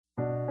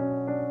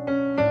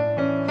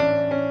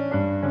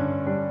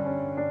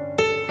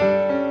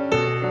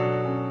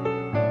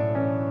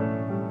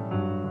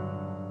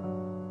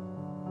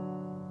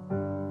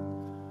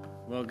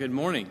Good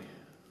morning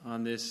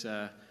on this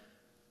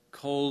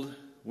cold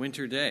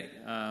winter day.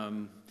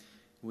 I'm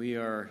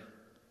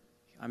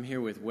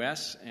here with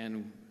Wes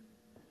and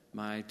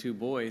my two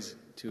boys,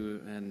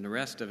 and the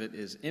rest of it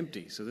is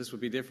empty, so this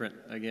would be different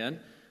again.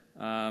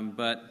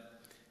 But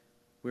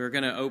we're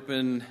going to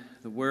open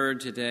the Word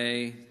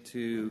today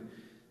to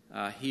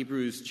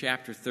Hebrews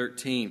chapter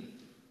 13.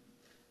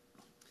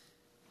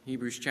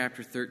 Hebrews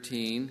chapter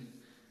 13,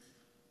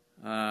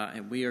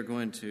 and we are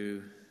going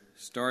to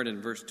start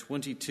in verse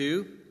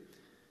 22.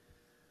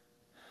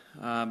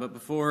 But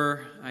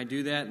before I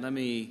do that, let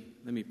me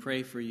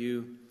pray for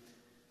you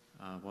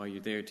while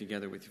you're there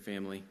together with your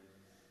family.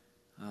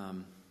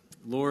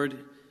 Lord,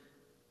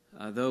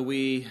 though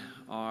we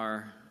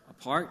are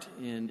apart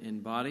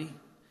in body,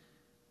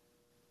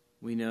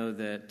 we know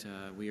that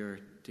we are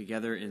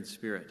together in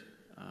spirit.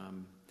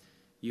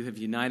 You have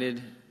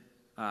united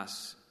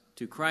us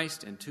to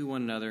Christ and to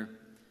one another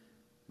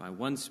by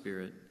one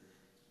Spirit,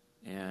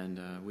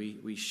 and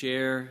we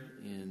share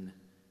in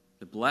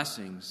the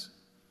blessings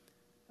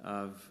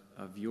of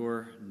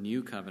your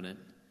new covenant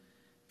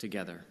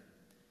together.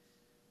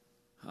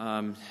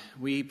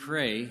 We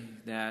pray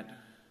that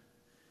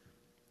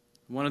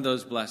one of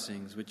those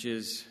blessings, which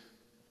is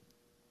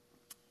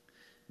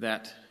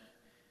that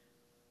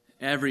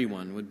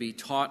everyone would be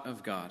taught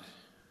of God,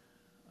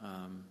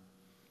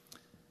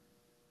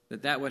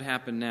 that would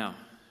happen now,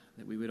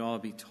 that we would all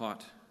be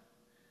taught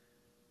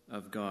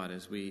of God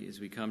as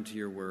we come to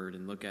your word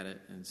and look at it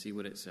and see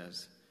what it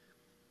says.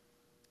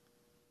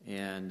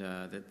 And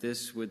that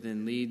this would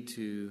then lead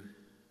to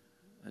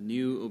a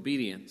new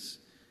obedience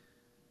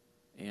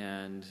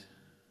and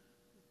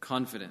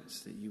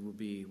confidence that you will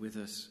be with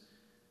us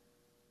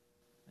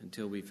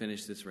until we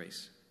finish this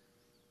race.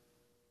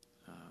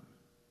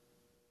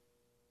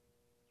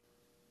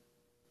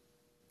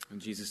 In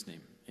Jesus'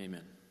 name,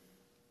 amen.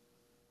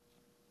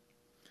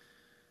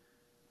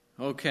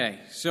 Okay,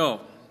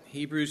 so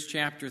Hebrews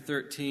chapter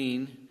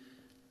 13,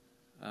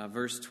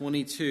 verse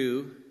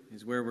 22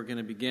 is where we're going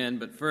to begin.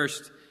 But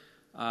first,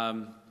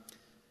 a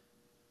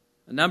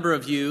number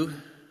of you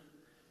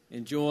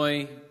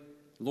enjoy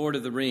Lord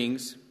of the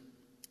Rings,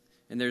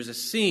 and there's a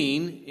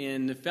scene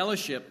in the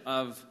Fellowship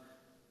of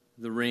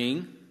the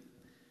Ring.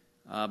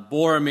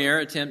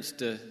 Boromir attempts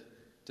to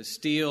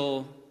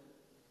steal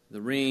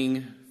the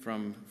ring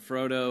from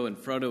Frodo, and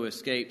Frodo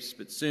escapes,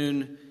 but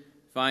soon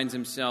finds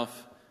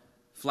himself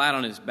flat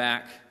on his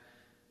back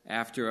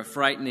after a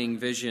frightening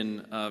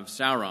vision of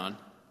Sauron.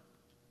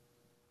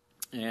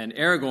 And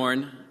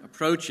Aragorn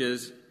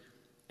approaches,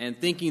 and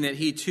thinking that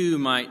he too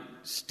might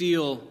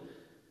steal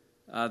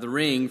the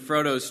ring,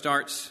 Frodo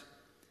starts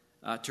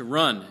to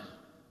run.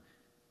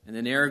 And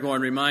then Aragorn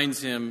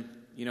reminds him,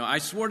 I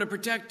swore to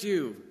protect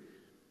you.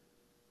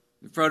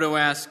 And Frodo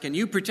asks, can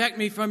you protect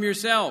me from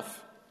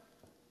yourself?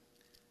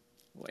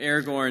 Well,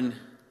 Aragorn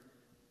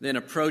then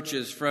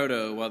approaches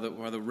Frodo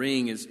while the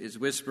ring is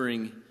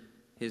whispering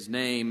his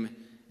name.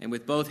 And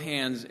with both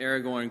hands,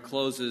 Aragorn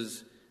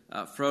closes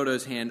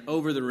Frodo's hand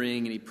over the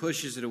ring, and he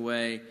pushes it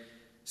away,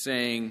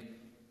 saying,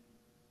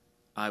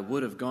 I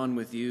would have gone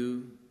with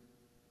you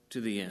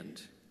to the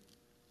end,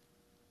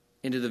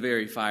 into the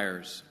very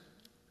fires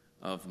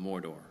of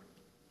Mordor.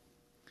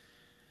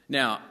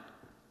 Now,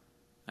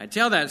 I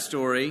tell that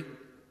story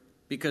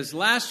because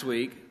last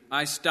week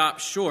I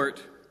stopped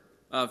short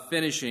of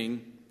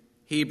finishing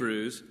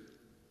Hebrews,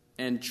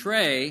 and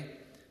Trey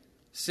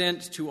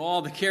sent to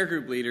all the care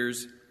group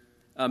leaders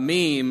a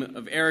meme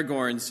of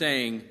Aragorn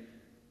saying,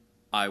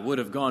 I would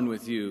have gone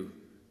with you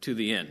to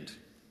the end.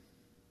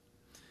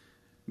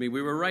 We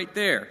were right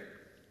there.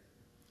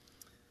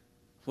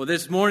 Well,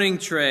 this morning,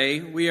 Trey,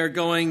 we are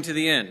going to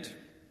the end,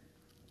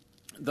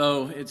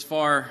 though it's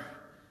far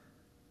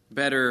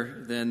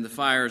better than the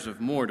fires of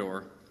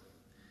Mordor.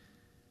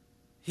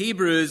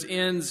 Hebrews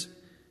ends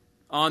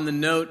on the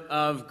note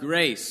of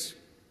grace,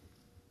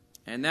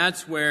 and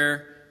that's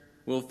where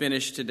we'll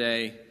finish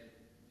today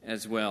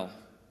as well.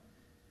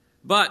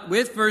 But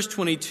with verse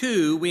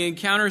 22, we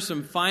encounter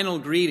some final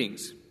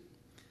greetings.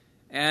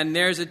 And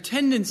there's a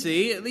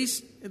tendency, at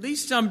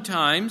least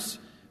sometimes,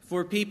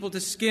 for people to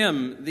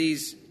skim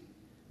these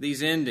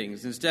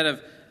endings. Instead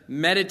of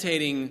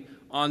meditating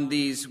on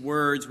these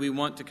words, we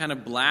want to kind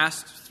of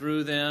blast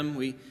through them.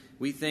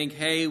 We think,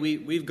 hey,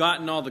 we've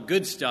gotten all the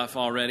good stuff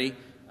already.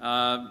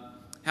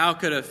 How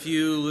could a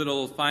few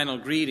little final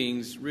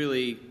greetings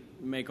really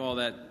make all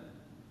that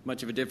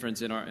much of a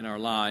difference in our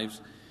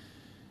lives?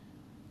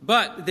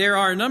 But there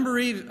are a number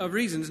of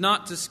reasons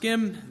not to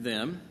skim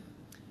them.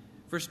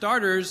 For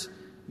starters,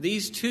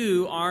 these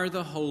two are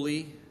the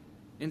holy,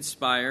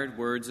 inspired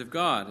words of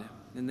God,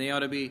 and they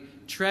ought to be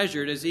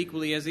treasured as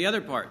equally as the other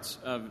parts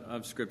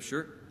of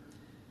Scripture.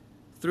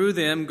 Through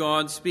them,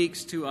 God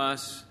speaks to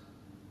us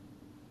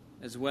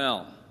as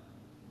well.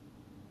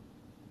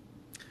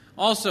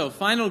 Also,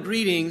 final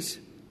greetings,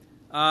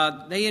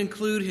 they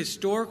include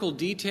historical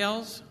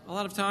details, a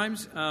lot of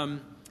times,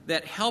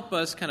 that help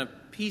us kind of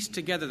piece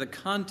together the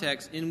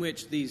context in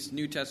which these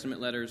New Testament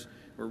letters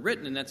were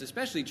written. And that's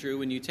especially true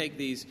when you take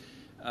these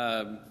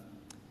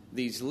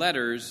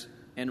letters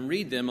and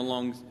read them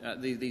along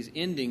these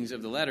endings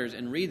of the letters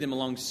and read them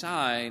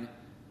alongside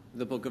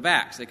the book of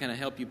Acts. They kind of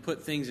help you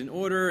put things in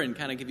order and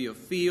kind of give you a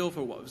feel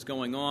for what was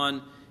going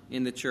on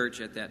in the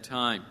church at that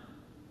time.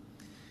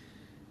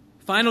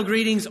 Final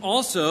greetings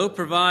also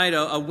provide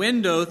a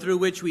window through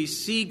which we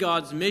see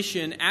God's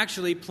mission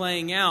actually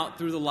playing out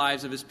through the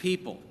lives of his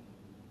people.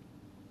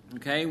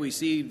 Okay, we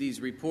see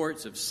these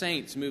reports of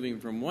saints moving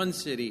from one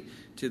city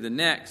to the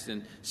next,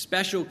 and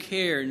special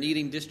care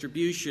needing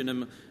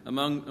distribution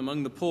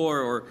among the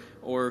poor,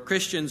 or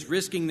Christians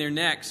risking their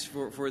necks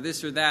for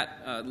this or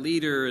that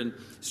leader, and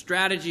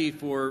strategy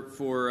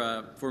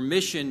for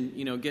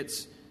mission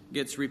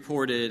gets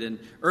reported, and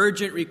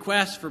urgent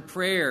requests for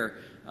prayer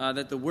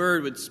that the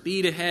word would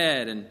speed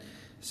ahead,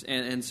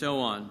 and so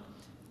on.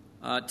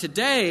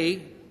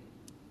 Today,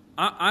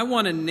 I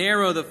want to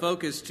narrow the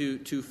focus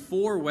to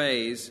 4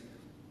 ways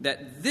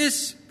that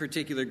this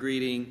particular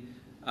greeting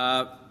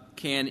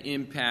can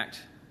impact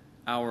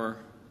our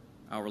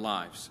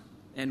lives.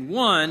 And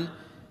one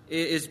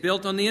is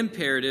built on the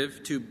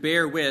imperative to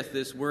bear with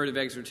this word of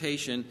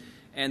exhortation,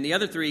 and the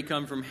other 3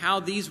 come from how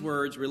these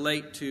words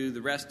relate to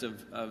the rest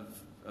of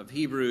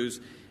Hebrews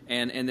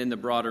and then the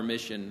broader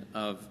mission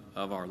of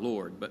our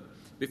Lord. But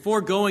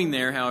before going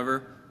there,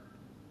 however,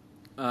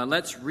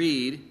 let's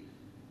read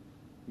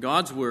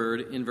God's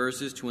word in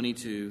verses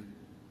 22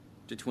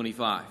 to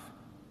 25.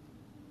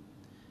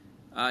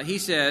 He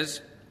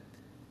says,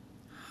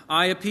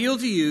 "I appeal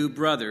to you,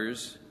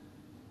 brothers,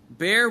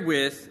 bear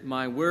with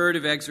my word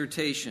of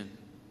exhortation,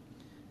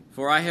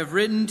 for I have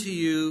written to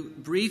you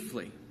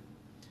briefly.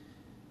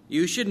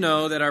 You should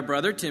know that our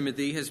brother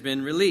Timothy has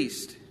been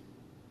released,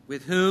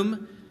 with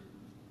whom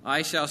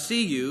I shall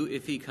see you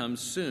if he comes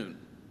soon.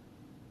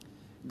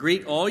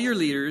 Greet all your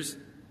leaders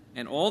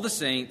and all the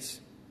saints.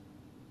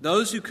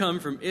 Those who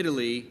come from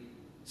Italy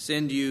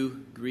send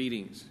you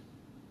greetings.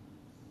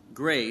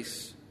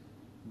 Grace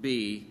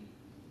be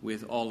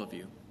with all of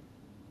you."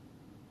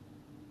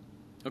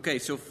 Okay,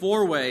 so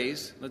 4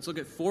 ways. Let's look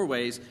at 4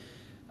 ways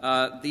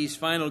these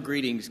final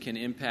greetings can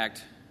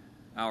impact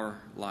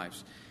our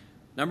lives.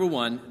 Number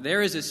 1,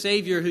 there is a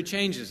Savior who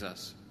changes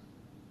us.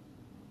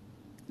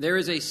 There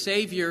is a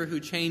Savior who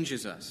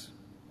changes us.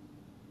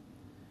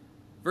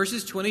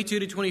 Verses 22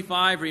 to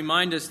 25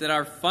 remind us that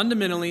our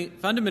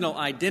fundamental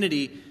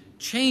identity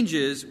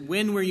changes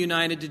when we're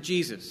united to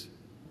Jesus.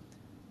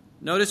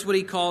 Notice what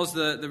he calls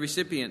the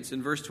recipients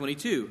in verse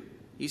 22.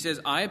 He says,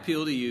 "I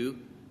appeal to you,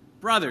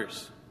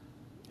 brothers."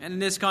 And in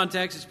this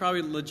context, it's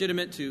probably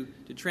legitimate to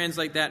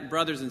translate that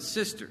brothers and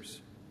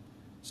sisters.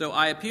 So,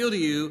 I appeal to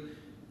you,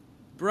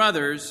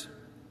 brothers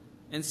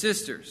and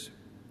sisters.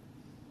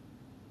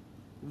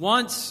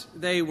 Once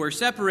they were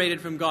separated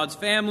from God's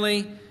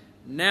family,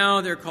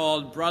 now they're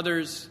called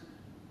brothers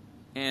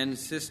and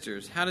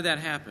sisters. How did that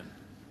happen?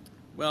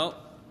 Well,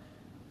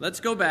 let's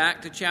go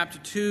back to chapter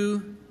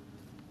 2,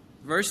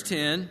 verse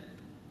 10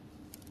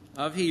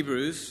 of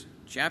Hebrews.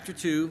 Chapter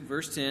 2,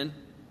 verse 10,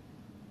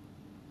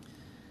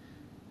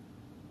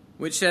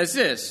 which says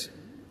this,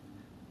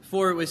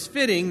 "For it was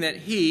fitting that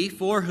he,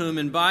 for whom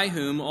and by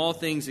whom all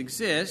things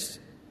exist,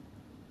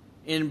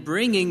 in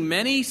bringing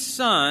many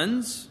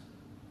sons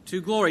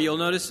to glory." You'll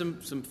notice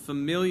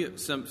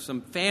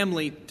some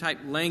family type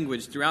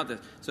language throughout this.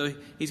 So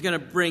he's going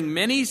to bring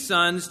many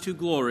sons to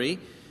glory.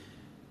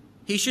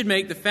 "He should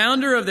make the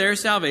founder of their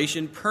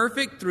salvation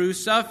perfect through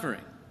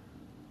suffering.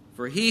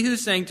 For he who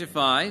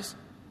sanctifies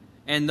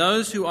and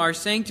those who are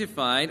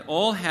sanctified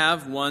all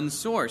have one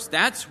source.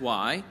 That's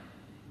why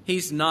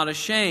he's not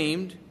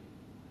ashamed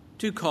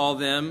to call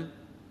them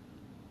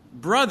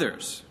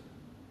brothers,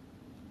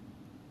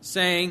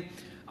 saying,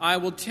 'I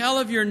will tell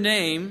of your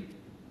name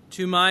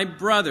to my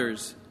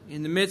brothers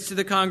in the midst of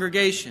the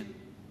congregation.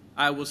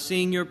 I will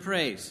sing your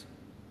praise.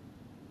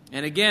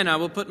 And again, I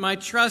will put my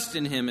trust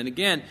in him. And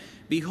again,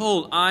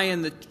 behold, I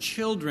and the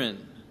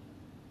children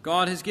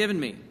God has given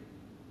me.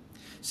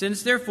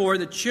 Since therefore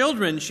the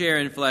children share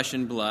in flesh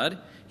and blood,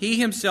 he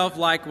himself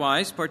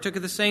likewise partook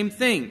of the same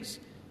things,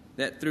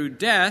 that through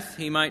death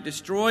he might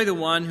destroy the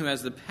one who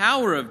has the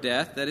power of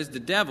death, that is the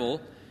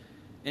devil,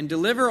 and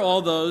deliver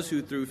all those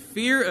who through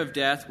fear of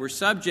death were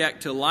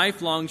subject to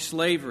lifelong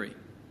slavery.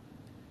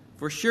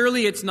 For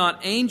surely it's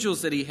not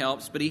angels that he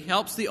helps, but he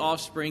helps the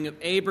offspring of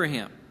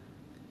Abraham.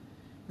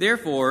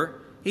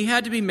 Therefore, he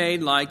had to be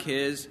made like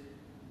his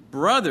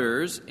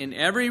brothers in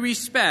every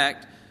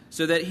respect,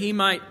 so that he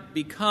might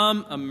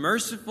become a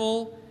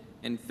merciful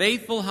and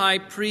faithful high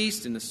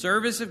priest in the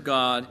service of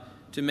God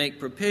to make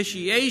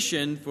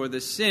propitiation for the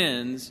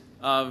sins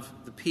of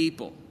the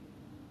people."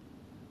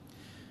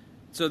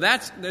 So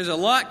there's a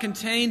lot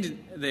contained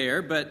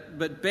there,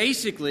 but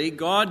basically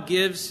God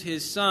gives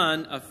his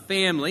Son a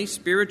family,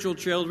 spiritual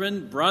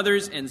children,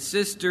 brothers and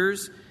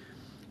sisters,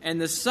 and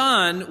the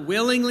Son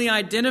willingly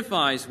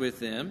identifies with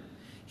them.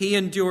 He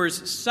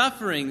endures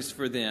sufferings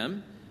for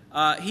them.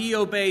 He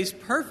obeys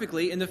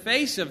perfectly in the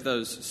face of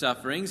those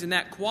sufferings, and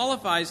that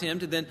qualifies him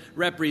to then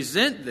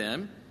represent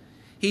them.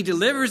 He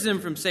delivers them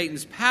from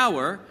Satan's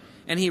power,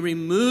 and he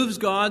removes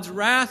God's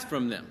wrath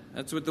from them.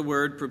 That's what the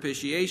word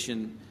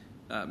propitiation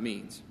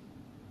means.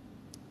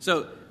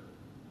 So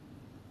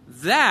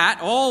that,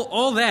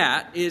 all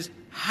that is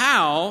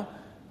how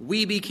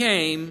we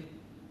became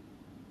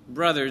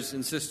brothers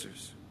and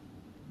sisters.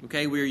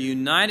 Okay, we're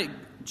united.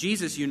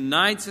 Jesus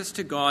unites us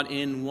to God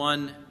in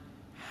one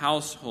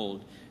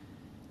household.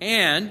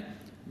 And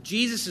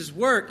Jesus'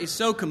 work is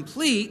so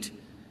complete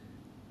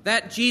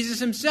that Jesus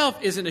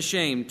himself isn't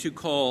ashamed to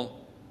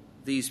call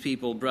these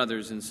people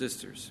brothers and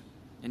sisters.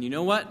 And you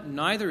know what?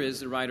 Neither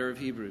is the writer of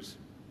Hebrews.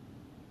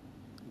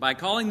 By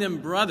calling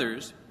them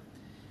brothers,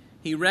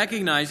 he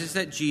recognizes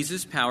that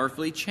Jesus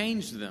powerfully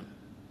changed them.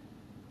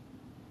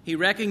 He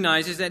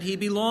recognizes that he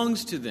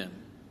belongs to them,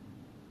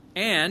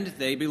 and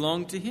they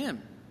belong to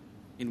him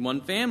in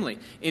one family.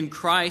 In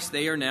Christ,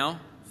 they are now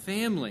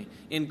family.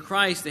 In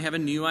Christ, they have a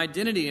new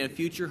identity and a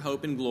future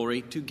hope and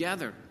glory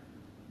together.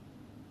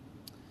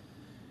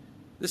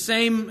 The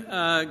same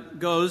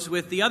goes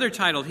with the other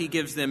title he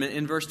gives them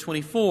in verse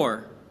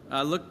 24.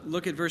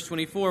 Look at verse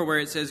 24 where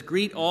it says,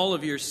 "Greet all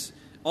of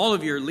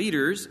your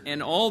leaders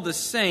and all the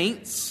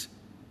saints,"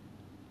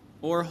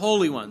 or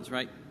holy ones,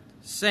 right?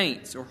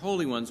 Saints or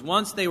holy ones.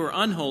 Once they were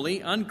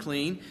unholy,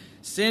 unclean.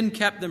 Sin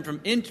kept them from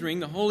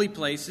entering the holy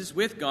places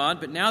with God,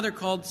 but now they're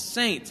called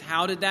saints.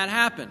 How did that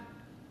happen?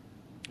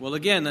 Well,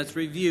 again, let's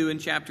review in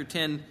chapter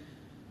 10,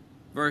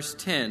 verse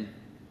 10.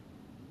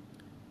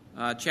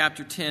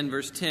 Chapter 10,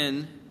 verse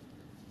 10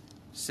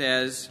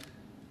 says,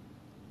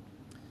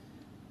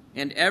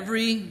 and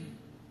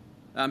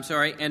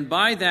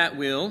by that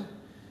will,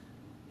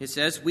 it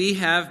says, we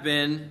have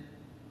been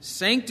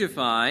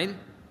sanctified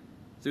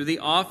through the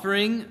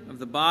offering of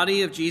the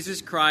body of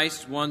Jesus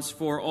Christ once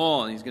for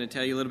all. And he's going to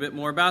tell you a little bit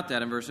more about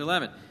that in verse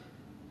 11.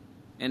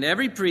 And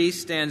every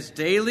priest stands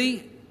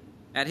daily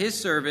at his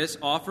service,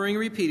 offering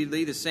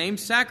repeatedly the same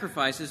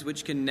sacrifices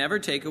which can never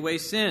take away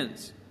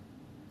sins.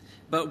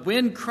 But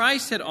when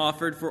Christ had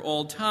offered for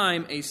all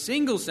time a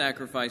single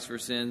sacrifice for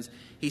sins,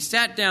 he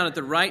sat down at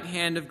the right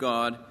hand of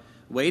God,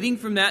 waiting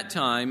from that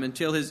time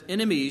until his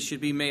enemies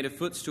should be made a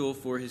footstool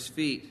for his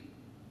feet.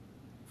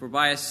 For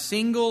by a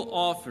single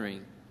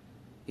offering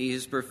he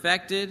has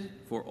perfected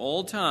for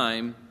all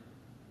time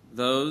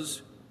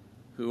those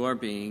who are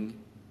being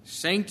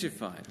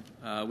sanctified.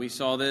 We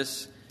saw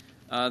this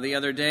the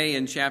other day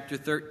in chapter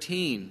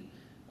 13,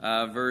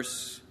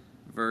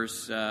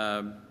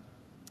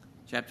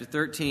 chapter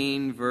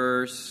 13,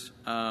 verse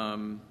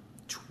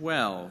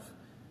 12.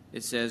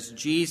 It says,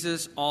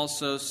 Jesus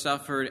also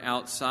suffered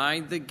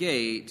outside the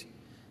gate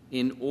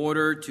in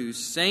order to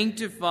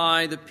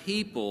sanctify the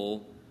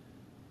people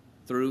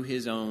through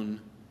his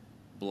own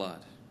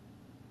blood.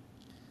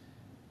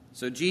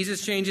 So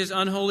Jesus changes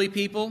unholy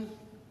people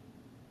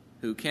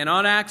who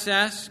cannot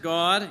access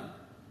God.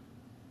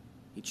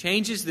 He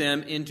changes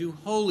them into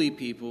holy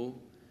people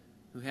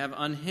who have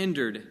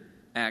unhindered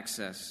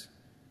access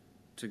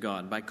to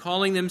God. By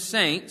calling them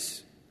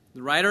saints,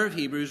 the writer of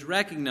Hebrews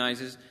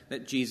recognizes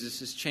that Jesus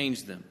has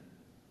changed them.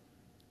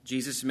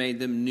 Jesus made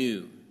them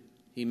new.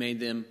 He made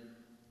them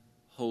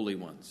holy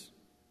ones.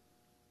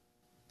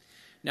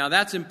 Now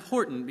that's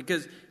important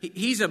because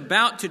he's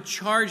about to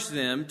charge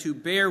them to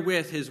bear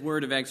with his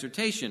word of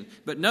exhortation.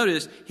 But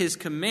notice his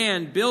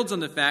command builds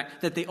on the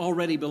fact that they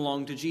already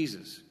belong to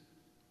Jesus.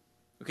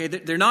 Okay,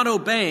 they're not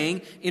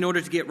obeying in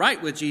order to get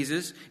right with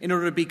Jesus, in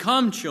order to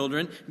become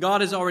children.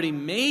 God has already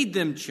made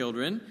them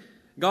children.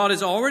 God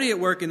is already at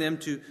work in them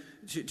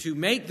to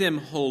make them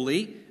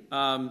holy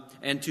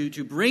and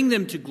to bring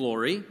them to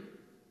glory.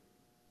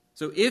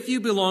 So if you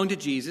belong to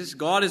Jesus,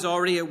 God is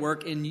already at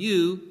work in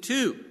you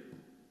too.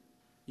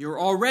 You're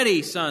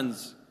already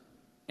sons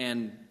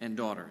and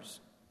daughters.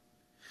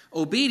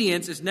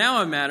 Obedience is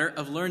now a matter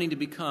of learning to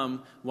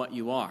become what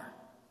you are.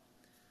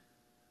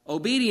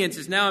 Obedience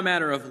is now a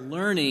matter of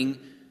learning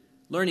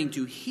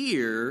to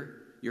hear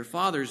your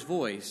Father's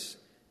voice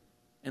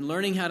and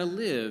learning how to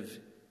live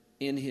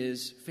in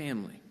his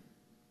family.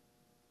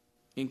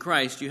 In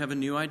Christ, you have a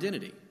new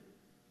identity.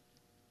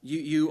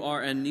 You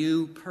are a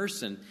new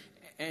person,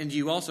 and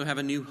you also have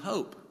a new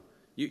hope.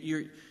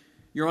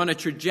 You're on a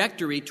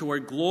trajectory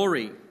toward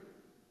glory.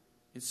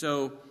 And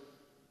so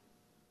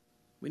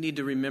we need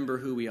to remember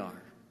who we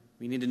are.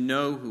 We need to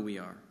know who we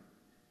are,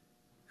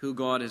 who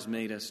God has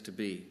made us to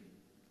be,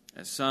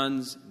 as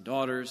sons and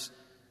daughters,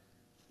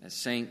 as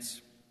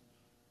saints.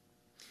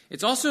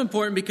 It's also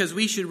important because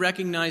we should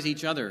recognize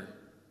each other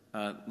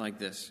like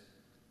this.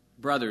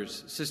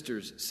 Brothers,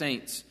 sisters,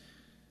 saints.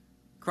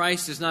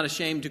 Christ is not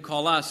ashamed to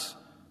call us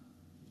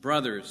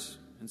brothers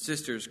and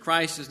sisters.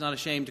 Christ is not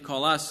ashamed to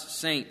call us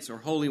saints or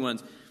holy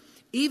ones.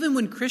 Even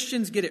when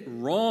Christians get it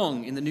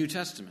wrong in the New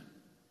Testament,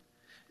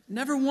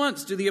 never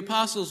once do the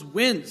apostles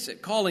wince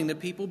at calling the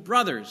people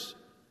brothers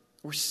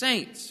or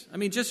saints. I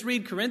mean, just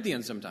read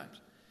Corinthians sometimes.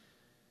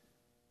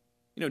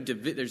 You know,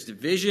 there's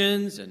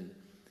divisions and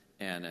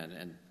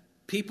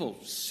people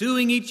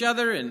suing each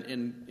other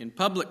in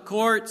public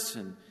courts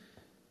and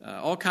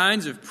all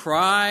kinds of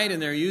pride in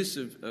their use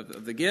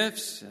of the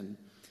gifts, and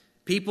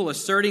people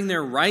asserting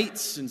their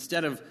rights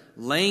instead of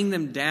laying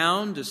them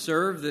down to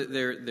serve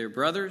their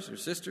brothers or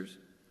sisters.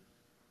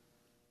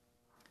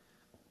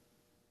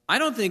 I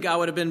don't think I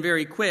would have been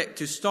very quick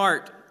to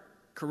start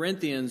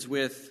Corinthians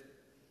with,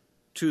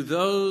 to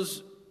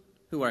those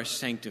who are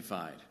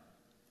sanctified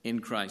in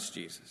Christ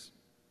Jesus.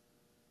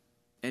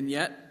 And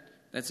yet,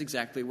 that's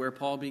exactly where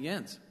Paul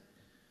begins.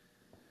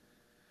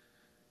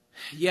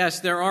 Yes,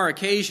 there are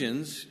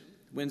occasions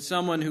when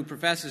someone who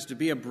professes to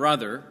be a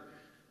brother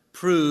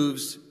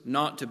proves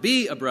not to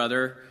be a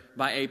brother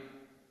by a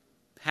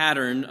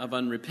pattern of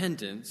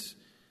unrepentance.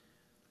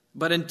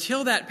 But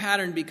until that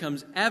pattern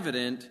becomes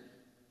evident,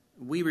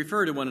 we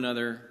refer to one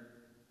another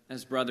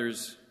as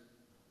brothers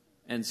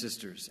and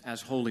sisters,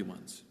 as holy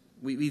ones.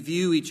 We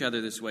view each other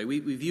this way. We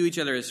view each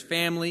other as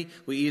family.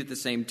 We eat at the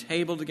same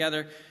table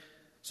together.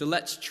 So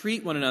let's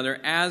treat one another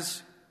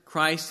as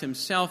Christ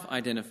himself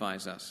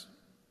identifies us.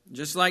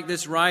 Just like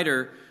this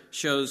writer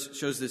shows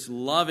this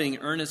loving,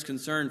 earnest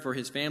concern for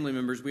his family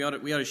members, we ought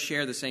to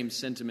share the same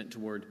sentiment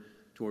toward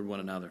one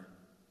another.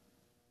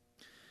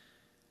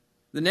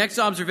 The next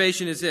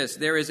observation is this: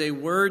 there is a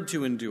word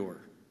to endure.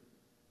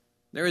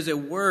 There is a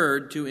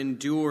word to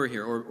endure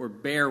here, or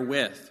bear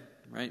with.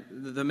 Right?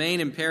 The main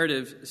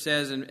imperative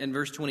says in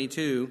verse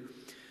 22,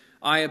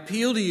 I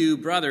appeal to you,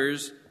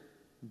 brothers,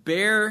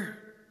 bear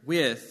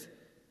with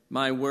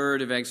my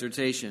word of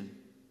exhortation,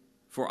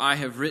 for I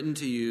have written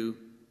to you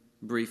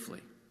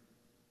briefly.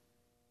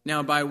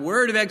 Now, by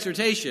word of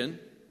exhortation,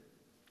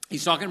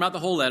 he's talking about the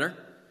whole letter.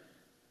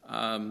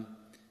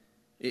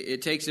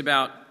 It takes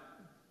about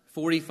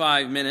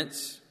 45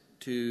 minutes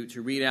to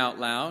read out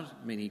loud.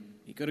 I mean,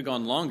 he could have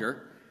gone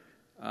longer.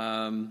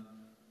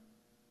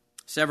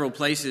 Several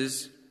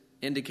places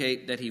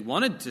indicate that he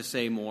wanted to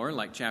say more,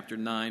 like chapter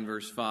 9,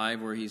 verse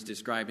 5, where he's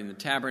describing the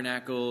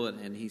tabernacle,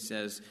 and he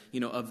says,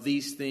 of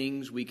these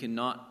things we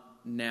cannot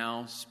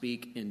now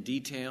speak in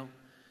detail.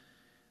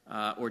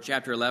 Or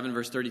chapter 11,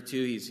 verse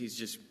 32, he's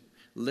just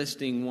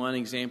listing one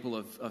example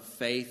of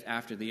faith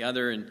after the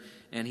other,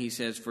 and he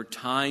says, for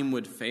time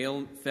would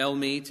fail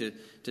me to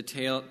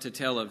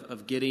tell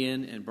of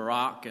Gideon and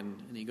Barak,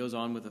 and he goes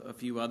on with a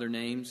few other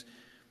names.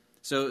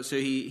 So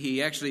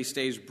he actually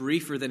stays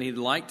briefer than he'd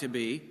like to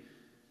be.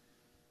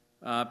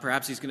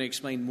 Perhaps he's going to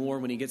explain more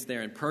when he gets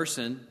there in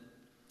person.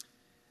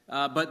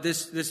 But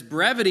this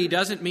brevity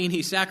doesn't mean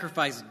he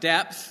sacrificed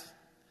depth,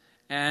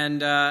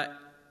 and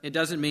it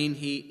doesn't mean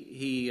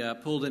he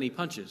pulled any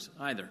punches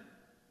either.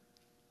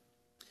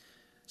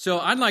 So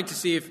I'd like to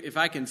see if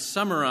I can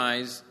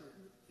summarize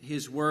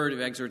his word of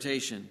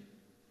exhortation.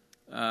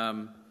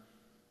 And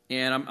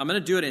I'm going to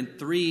do it in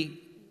three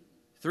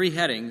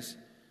headings.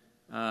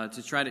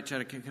 To try to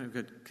kind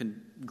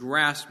of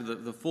grasp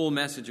the full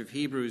message of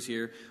Hebrews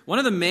here. One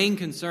of the main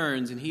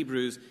concerns in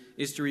Hebrews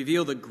is to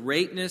reveal the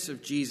greatness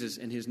of Jesus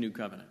and his new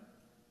covenant.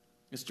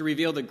 It's to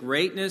reveal the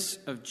greatness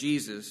of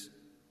Jesus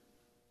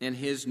and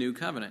his new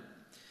covenant.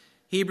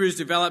 Hebrews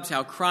develops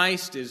how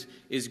Christ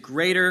is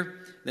greater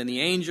than the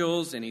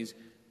angels, and he's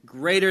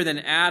greater than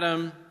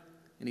Adam,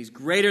 and he's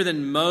greater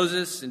than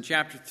Moses in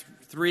chapter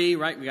 3,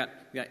 right? We got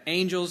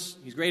angels.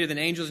 He's greater than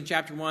angels in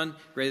chapter 1,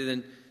 greater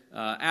than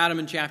Adam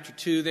in chapter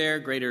 2 there,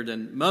 greater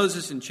than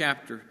Moses in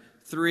chapter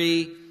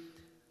 3.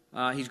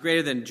 He's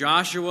greater than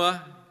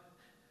Joshua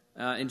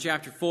in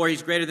chapter 4.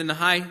 He's greater than the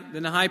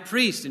high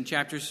priest in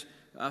chapters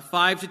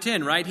 5 to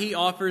 10, right? He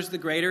offers the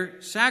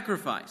greater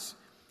sacrifice.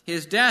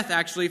 His death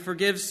actually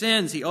forgives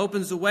sins. He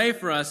opens the way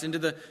for us into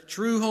the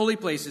true holy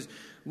places.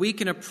 We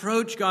can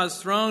approach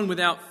God's throne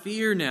without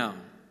fear now.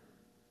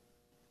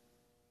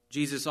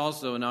 Jesus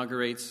also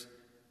inaugurates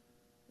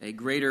a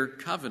greater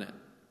covenant,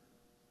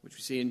 which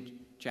we see in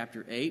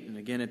chapter 8, and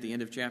again at the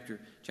end of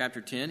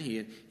chapter 10,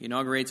 he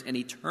inaugurates an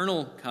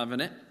eternal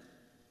covenant.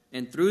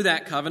 And through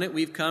that covenant,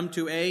 we've come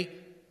to a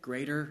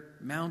greater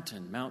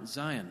mountain, Mount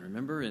Zion.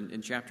 Remember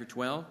in chapter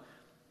 12?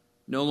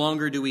 No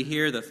longer do we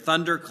hear the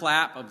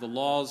thunderclap of the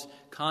law's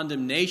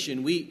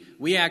condemnation.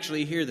 We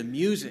actually hear the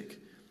music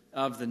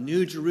of the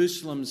New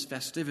Jerusalem's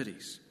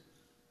festivities.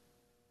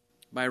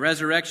 By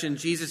resurrection,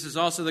 Jesus is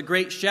also the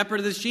great shepherd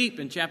of the sheep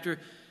in chapter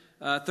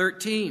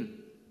 13.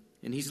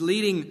 And he's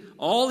leading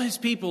all his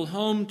people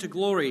home to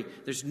glory.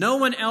 There's no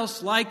one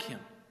else like him.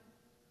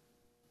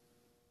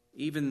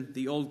 Even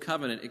the old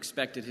covenant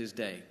expected his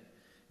day.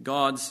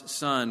 God's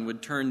Son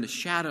would turn the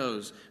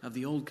shadows of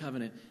the old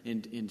covenant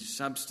into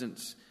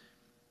substance.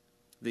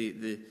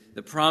 The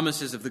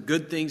promises of the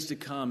good things to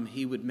come,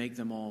 he would make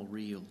them all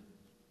real.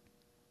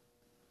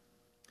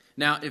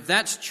 Now, if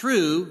that's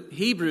true,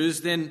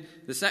 Hebrews, then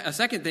a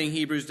second thing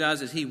Hebrews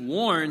does is he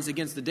warns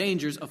against the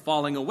dangers of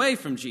falling away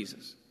from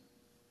Jesus.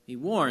 He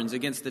warns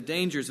against the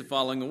dangers of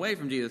falling away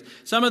from Jesus.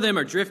 Some of them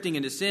are drifting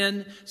into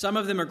sin. Some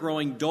of them are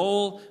growing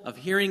dull of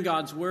hearing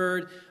God's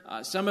word.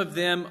 Some of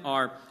them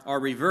are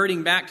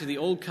reverting back to the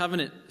old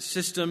covenant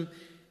system.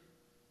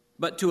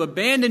 But to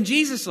abandon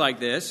Jesus like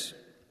this,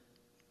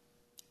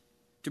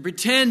 to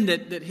pretend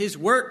that his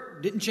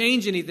work didn't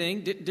change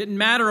anything, didn't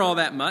matter all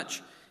that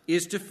much,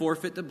 is to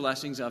forfeit the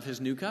blessings of his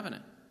new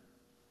covenant.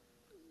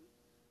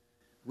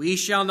 We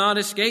shall not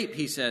escape,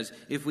 he says,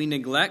 if we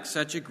neglect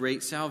such a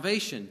great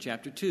salvation.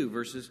 Chapter 2,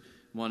 verses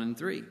 1 and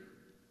 3.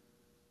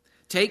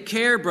 Take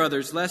care,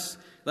 brothers, lest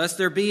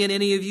there be in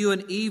any of you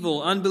an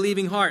evil,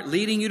 unbelieving heart,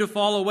 leading you to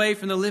fall away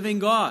from the living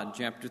God.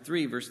 Chapter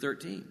 3, verse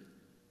 13.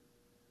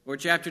 Or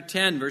chapter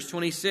 10, verse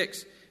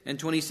 26 and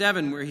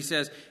 27, where he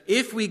says,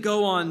 if we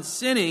go on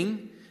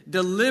sinning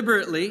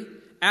deliberately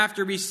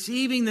after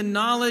receiving the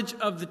knowledge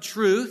of the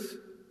truth,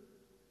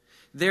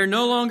 there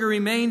no longer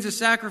remains a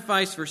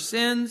sacrifice for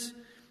sins,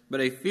 but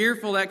a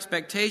fearful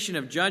expectation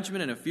of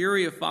judgment and a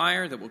fury of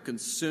fire that will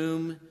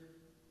consume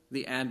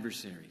the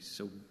adversaries.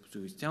 So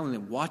he's telling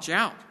them, watch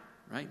out,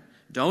 right?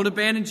 Don't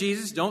abandon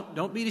Jesus.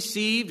 Don't be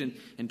deceived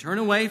and turn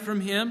away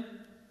from him.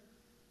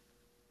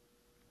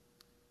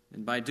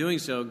 And by doing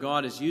so,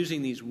 God is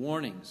using these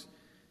warnings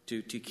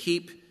to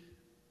keep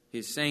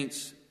his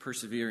saints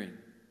persevering.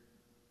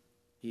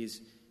 He's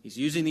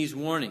using these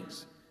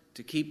warnings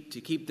to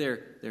keep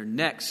their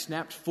necks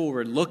snapped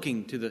forward,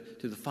 looking to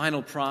the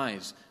final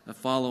prize of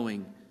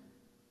following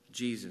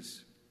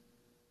Jesus.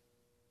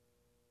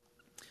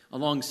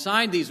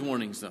 Alongside these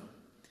warnings, though,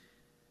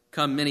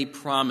 come many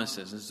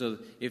promises. And so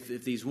if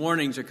these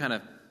warnings are kind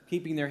of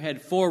keeping their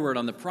head forward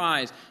on the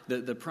prize,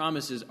 the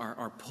promises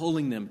are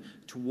pulling them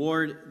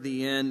toward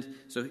the end.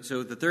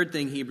 So the third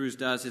thing Hebrews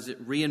does is it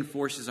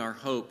reinforces our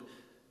hope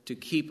to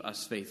keep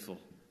us faithful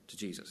to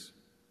Jesus.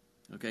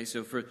 Okay,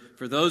 so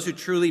for those who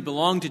truly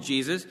belong to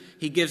Jesus,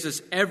 he gives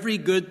us every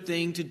good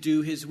thing to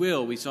do his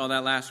will. We saw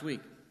that last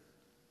week.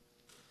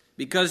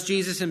 Because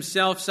Jesus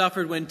himself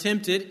suffered when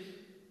tempted,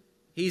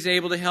 he's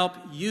able to help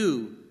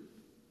you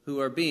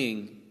who are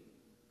being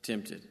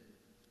tempted.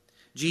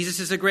 Jesus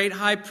is a great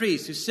high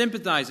priest who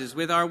sympathizes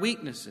with our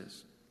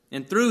weaknesses.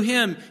 And through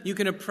him, you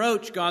can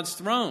approach God's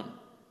throne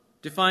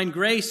to find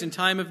grace in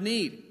time of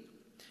need.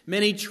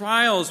 Many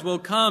trials will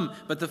come,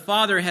 but the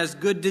Father has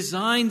good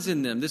designs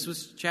in them. This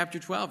was chapter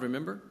 12,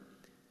 remember?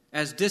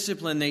 As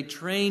discipline, they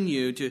train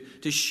you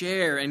to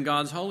share in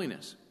God's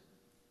holiness.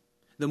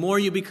 The more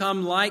you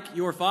become like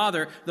your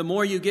Father, the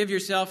more you give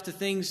yourself to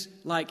things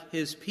like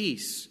his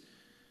peace.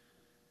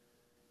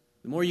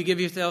 The more you give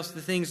yourself to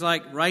things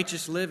like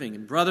righteous living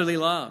and brotherly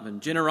love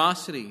and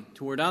generosity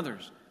toward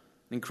others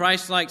and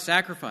Christ-like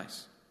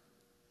sacrifice.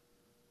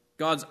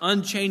 God's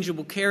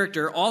unchangeable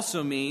character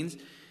also means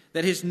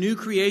that his new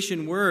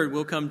creation word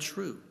will come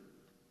true.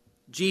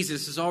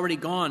 Jesus has already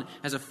gone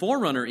as a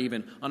forerunner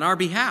even on our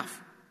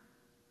behalf.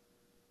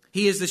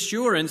 He is the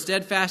sure and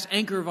steadfast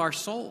anchor of our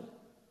soul.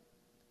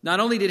 Not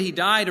only did he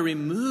die to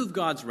remove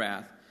God's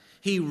wrath,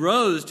 he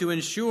rose to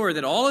ensure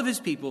that all of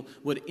his people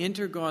would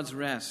enter God's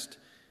rest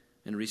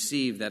and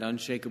receive that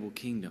unshakable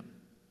kingdom.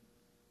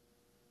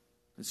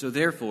 And so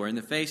therefore, in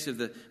the face of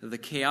the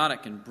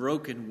chaotic and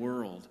broken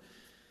world,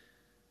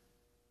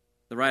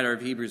 the writer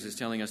of Hebrews is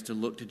telling us to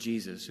look to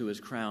Jesus, who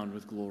is crowned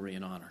with glory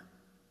and honor.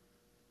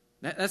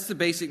 That's the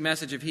basic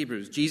message of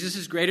Hebrews. Jesus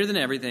is greater than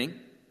everything,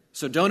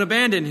 so don't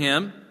abandon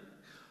him,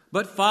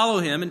 but follow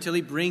him until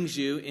he brings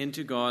you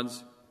into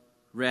God's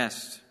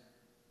rest.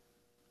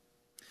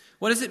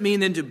 What does it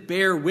mean then to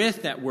bear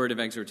with that word of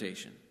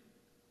exhortation?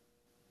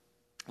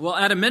 Well,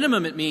 at a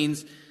minimum, it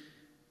means,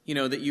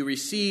 that you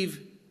receive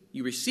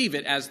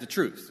it as the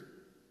truth.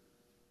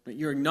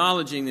 You're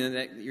acknowledging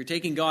that you're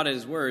taking God at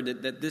his word,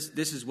 that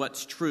this is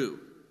what's true.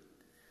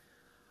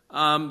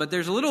 But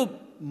there's a little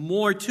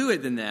more to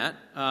it than that.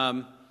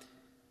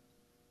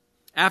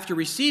 After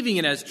receiving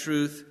it as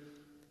truth,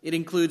 it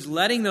includes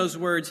letting those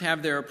words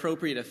have their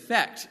appropriate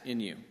effect in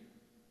you.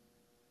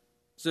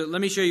 So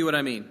let me show you what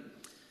I mean.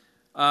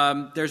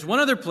 There's one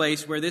other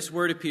place where this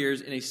word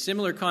appears in a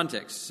similar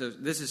context. So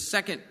this is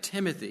 2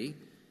 Timothy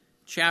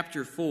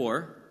chapter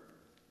 4.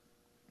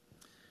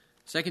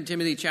 2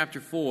 Timothy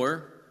chapter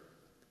 4,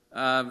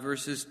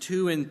 verses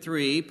 2 and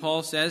 3.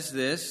 Paul says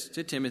this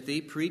to Timothy: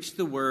 preach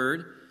the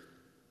word,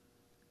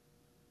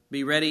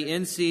 be ready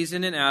in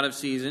season and out of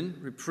season,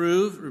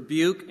 reprove,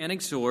 rebuke, and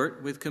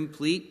exhort with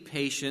complete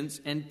patience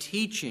and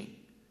teaching.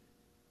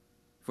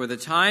 For the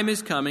time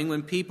is coming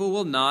when people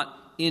will not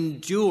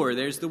endure,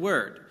 there's the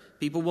word.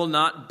 People will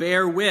not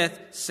bear with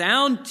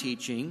sound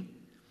teaching,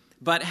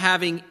 but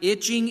having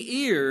itching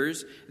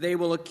ears, they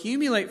will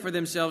accumulate for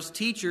themselves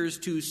teachers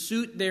to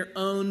suit their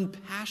own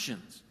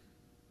passions.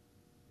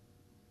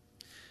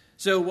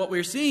 So what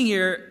we're seeing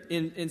here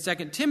in 2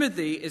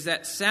 Timothy is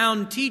that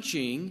sound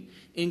teaching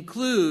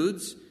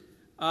includes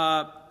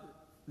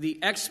the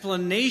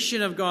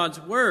explanation of God's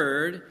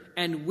word,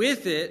 and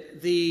with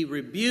it the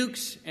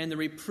rebukes and the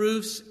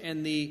reproofs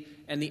and the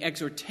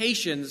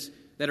exhortations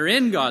that are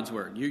in God's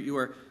word.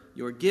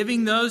 You are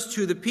giving those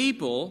to the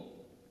people,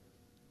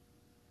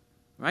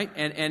 right?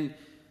 And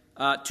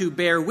to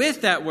bear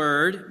with that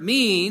word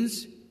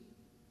means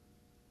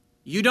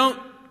you don't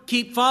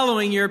keep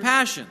following your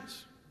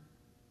passions.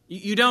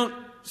 You don't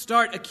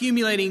start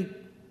accumulating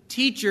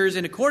teachers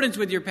in accordance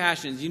with your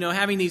passions,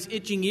 having these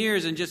itching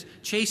ears and just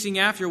chasing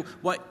after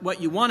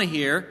what you want to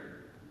hear,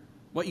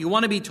 what you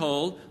want to be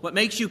told, what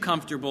makes you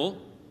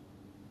comfortable.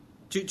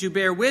 To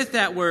bear with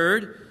that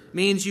word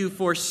means you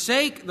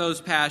forsake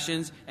those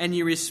passions and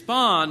you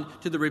respond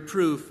to the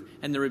reproof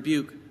and the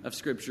rebuke of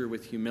Scripture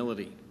with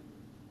humility.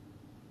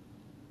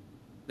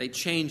 They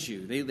change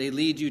you. They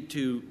lead you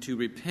to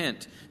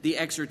repent. The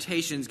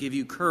exhortations give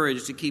you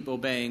courage to keep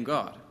obeying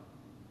God.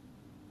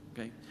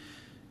 Okay?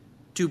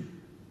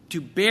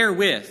 To bear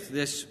with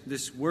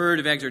this word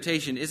of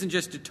exhortation isn't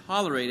just to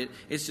tolerate it,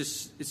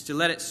 it's to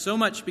let it so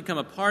much become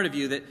a part of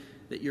you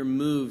that you're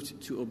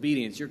moved to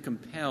obedience. You're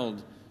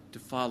compelled to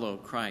follow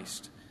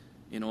Christ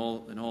in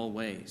all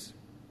ways.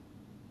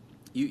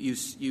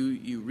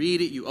 You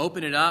read it, you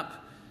open it up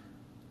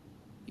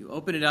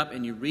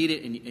and you read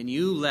it and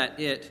you let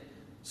it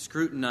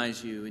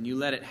scrutinize you and you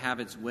let it have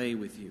its way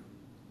with you.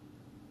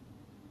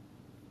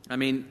 I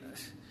mean,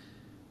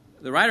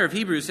 the writer of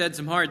Hebrews said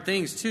some hard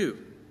things too.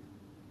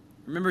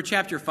 Remember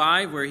chapter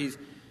 5 where he's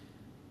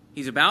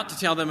about to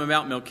tell them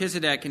about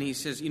Melchizedek, and he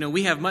says,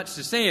 we have much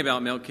to say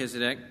about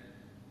Melchizedek.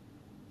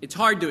 It's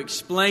hard to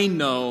explain,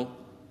 though,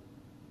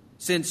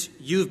 since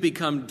you've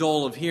become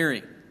dull of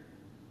hearing.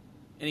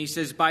 And he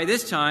says, by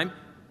this time,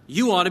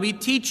 you ought to be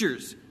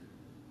teachers.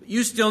 But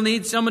you still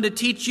need someone to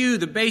teach you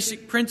the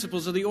basic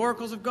principles of the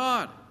oracles of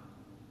God.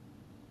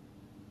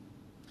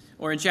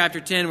 Or in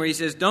chapter 10 where he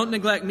says, don't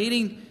neglect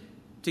meeting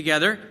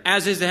together,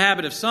 as is the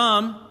habit of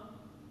some.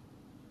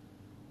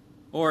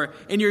 Or,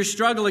 in your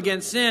struggle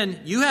against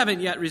sin, you haven't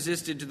yet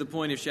resisted to the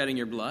point of shedding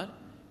your blood.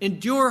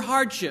 Endure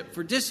hardship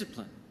for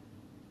discipline.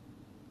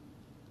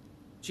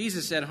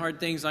 Jesus said hard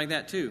things like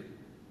that too.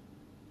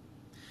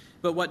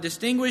 But what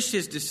distinguished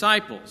his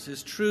disciples,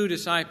 his true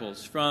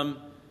disciples, from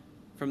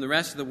the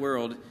rest of the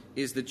world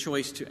is the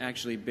choice to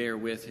actually bear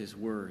with his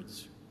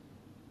words.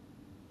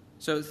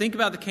 So think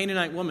about the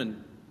Canaanite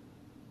woman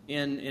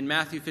in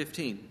Matthew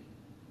 15.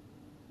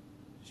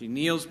 She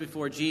kneels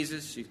before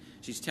Jesus.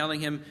 She's telling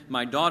him,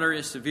 my daughter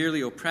is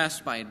severely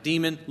oppressed by a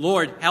demon.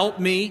 Lord, help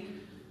me.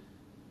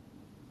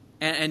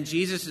 And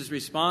Jesus'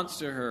 response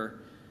to her,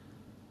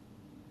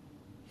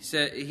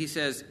 he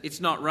says, it's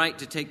not right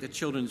to take the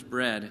children's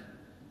bread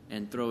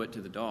and throw it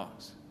to the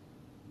dogs.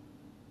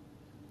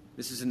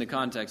 This is in the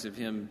context of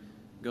him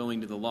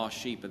going to the lost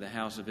sheep of the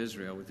house of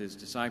Israel with his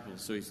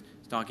disciples. So he's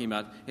talking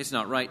about it's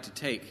not right to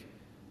take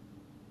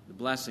the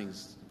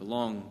blessings that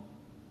belong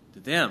to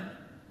them,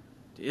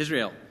 to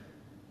Israel,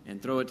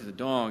 and throw it to the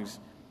dogs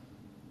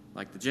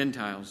like the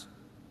Gentiles.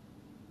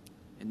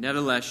 And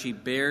nevertheless, she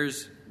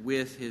bears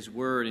with his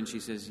word and she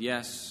says,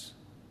 yes,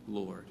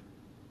 Lord.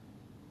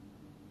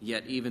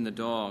 Yet even the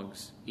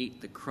dogs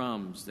eat the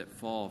crumbs that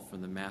fall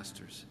from the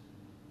master's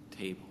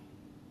table.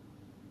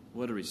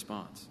 What a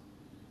response.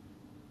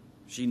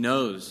 She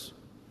knows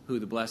who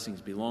the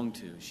blessings belong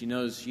to. She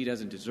knows she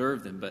doesn't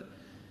deserve them, but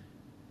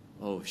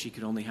if she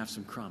could only have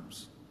some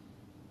crumbs.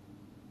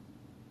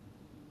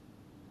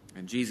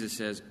 And Jesus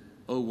says,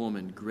 O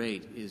woman,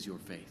 great is your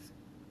faith.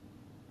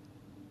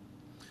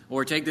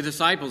 Or take the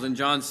disciples in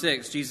John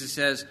 6. Jesus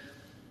says,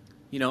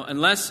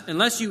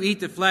 unless you eat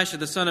the flesh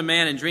of the Son of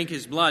Man and drink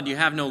his blood, you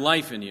have no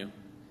life in you.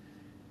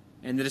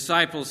 And the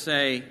disciples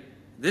say,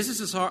 this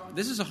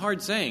is a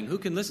hard saying. Who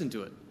can listen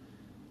to it?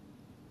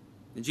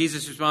 And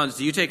Jesus responds,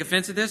 do you take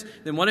offense at this?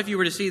 Then what if you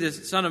were to see the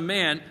Son of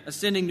Man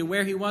ascending to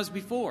where he was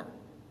before?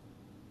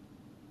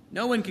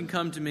 No one can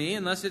come to me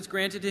unless it's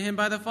granted to him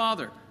by the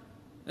Father.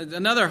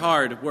 Another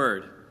hard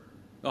word.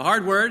 A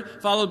hard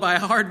word followed by a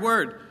hard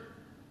word.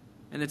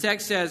 And the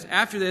text says,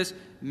 after this,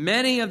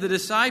 many of the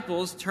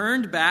disciples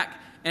turned back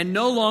and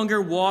no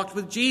longer walked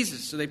with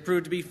Jesus. So they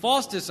proved to be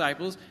false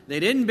disciples. They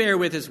didn't bear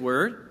with his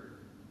word.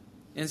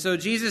 And so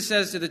Jesus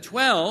says to the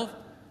 12,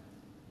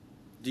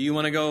 do you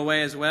want to go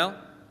away as well?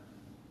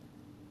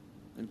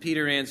 And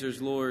Peter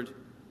answers, Lord,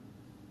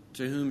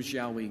 to whom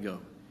shall we go?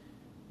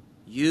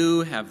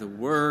 You have the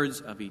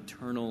words of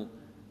eternal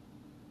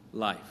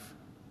life.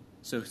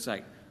 So it's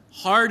like,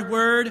 hard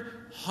word,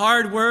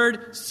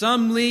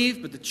 some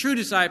leave, but the true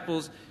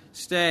disciples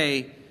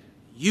stay.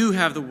 You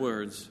have the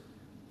words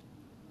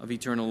of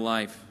eternal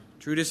life.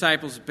 True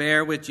disciples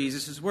bear with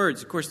Jesus'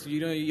 words. Of course,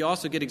 you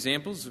also get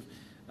examples of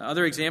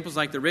other examples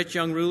like the rich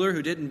young ruler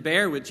who didn't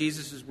bear with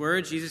Jesus'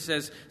 words. Jesus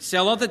says,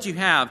 sell all that you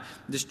have,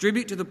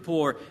 distribute to the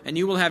poor, and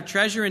you will have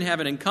treasure in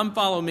heaven, and come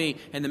follow me.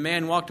 And the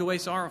man walked away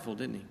sorrowful,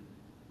 didn't he?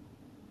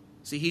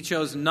 See, he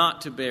chose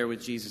not to bear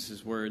with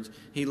Jesus' words.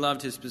 He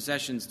loved his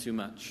possessions too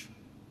much.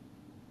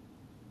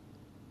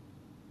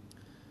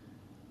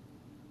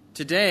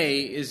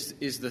 Today is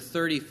the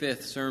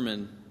 35th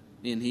sermon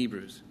in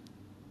Hebrews.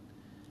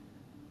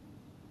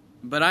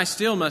 But I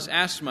still must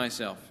ask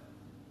myself,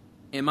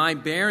 am I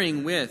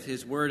bearing with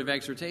his word of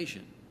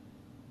exhortation?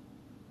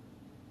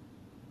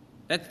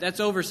 That's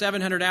over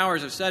 700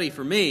 hours of study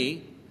for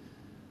me.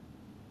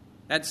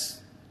 That's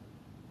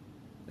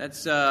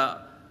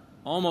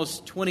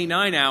almost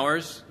 29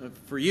 hours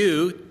for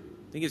you.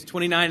 I think it's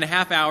 29 and a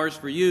half hours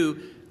for you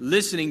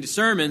listening to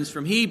sermons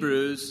from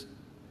Hebrews.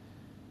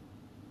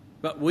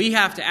 But we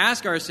have to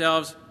ask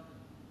ourselves,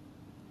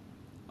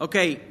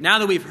 okay, now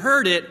that we've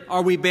heard it,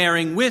 are we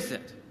bearing with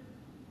it?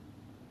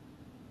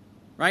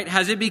 Right?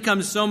 Has it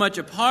become so much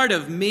a part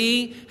of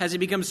me? Has it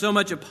become so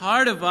much a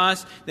part of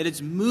us that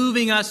it's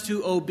moving us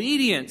to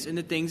obedience in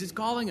the things it's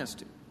calling us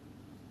to?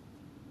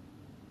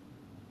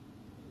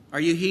 Are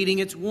you heeding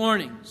its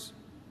warnings?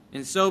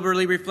 and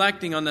soberly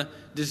reflecting on the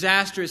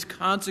disastrous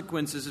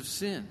consequences of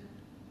sin?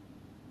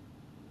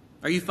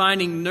 Are you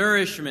finding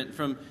nourishment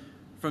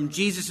from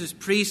Jesus'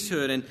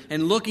 priesthood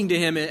and looking to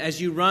him as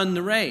you run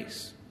the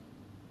race?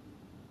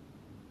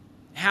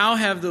 How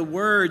have the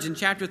words in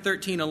chapter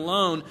 13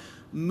 alone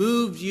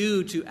moved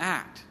you to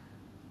act?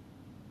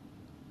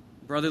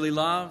 Brotherly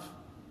love,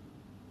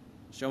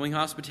 showing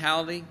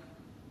hospitality,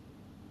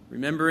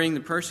 remembering the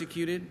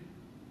persecuted,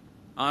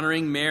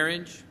 honoring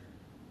marriage,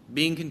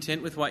 being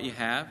content with what you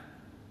have,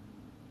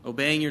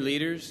 obeying your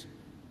leaders,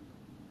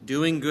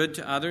 doing good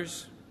to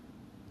others?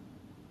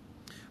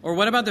 Or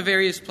what about the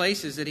various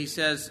places that he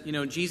says,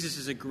 Jesus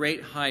is a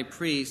great high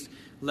priest.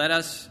 Let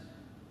us,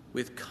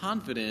 with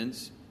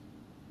confidence,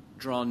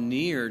 draw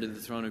near to the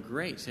throne of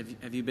grace.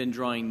 Have you been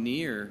drawing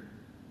near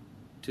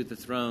to the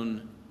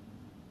throne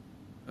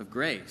of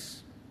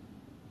grace?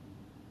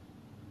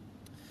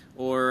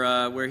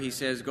 Or where he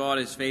says, God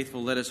is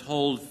faithful, let us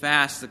hold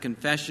fast the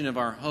confession of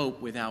our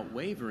hope without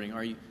wavering.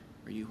 Are you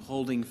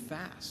holding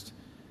fast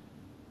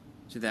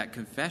to that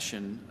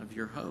confession of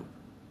your hope?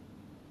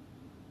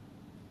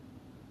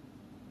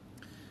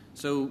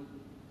 So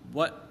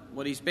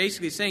what he's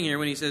basically saying here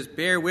when he says,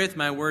 bear with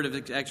my word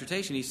of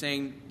exhortation, he's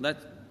saying,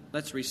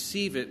 let's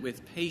receive it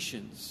with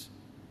patience.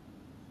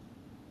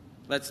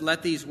 Let's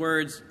let these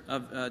words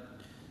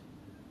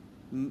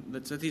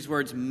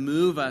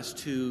move us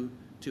to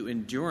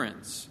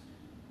endurance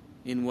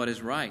in what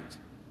is right.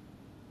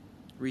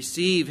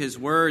 Receive his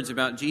words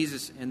about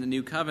Jesus and the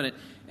new covenant,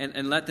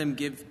 and let them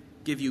give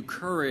you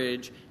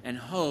courage and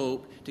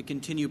hope to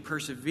continue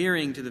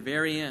persevering to the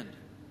very end.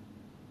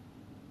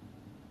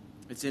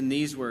 It's in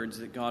these words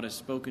that God has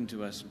spoken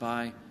to us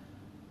by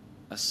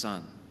a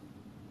son.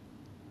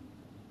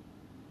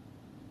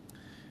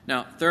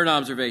 Now, third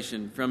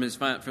observation from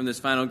this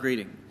final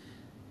greeting.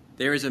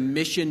 There is a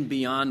mission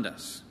beyond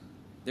us.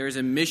 There is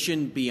a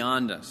mission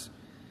beyond us.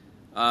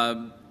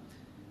 The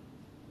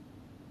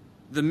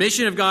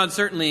mission of God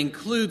certainly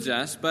includes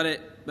us, but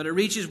it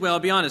reaches well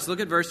beyond us.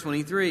 Look at verse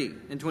 23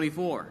 and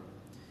 24.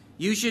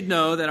 You should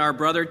know that our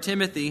brother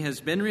Timothy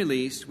has been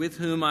released, with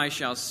whom I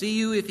shall see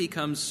you if he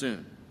comes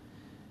soon.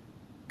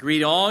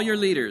 Greet all your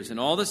leaders and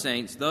all the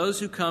saints. Those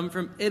who come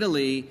from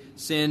Italy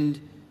send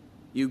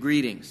you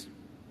greetings.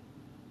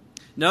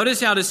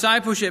 Notice how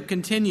discipleship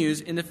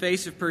continues in the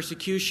face of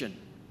persecution.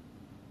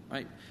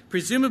 Right?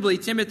 Presumably,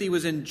 Timothy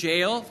was in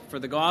jail for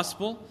the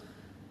gospel.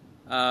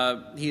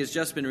 He has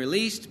just been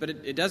released, but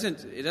it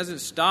doesn't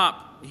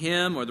stop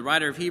him or the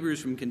writer of Hebrews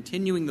from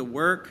continuing the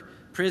work.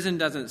 Prison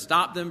doesn't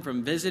stop them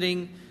from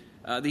visiting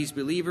these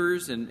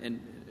believers and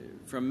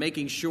from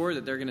making sure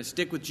that they're going to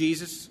stick with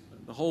Jesus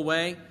the whole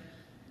way.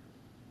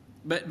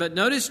 But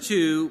notice,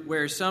 too,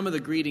 where some of the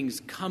greetings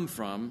come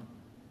from.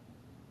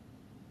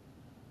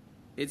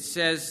 It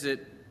says,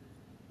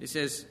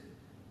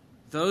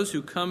 those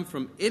who come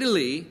from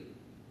Italy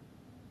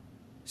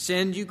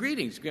send you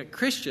greetings. We've got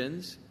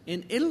Christians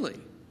in Italy.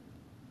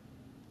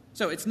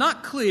 So it's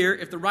not clear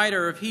if the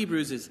writer of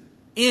Hebrews is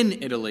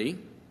in Italy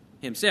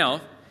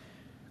himself,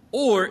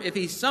 or if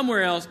he's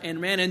somewhere else and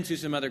ran into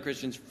some other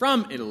Christians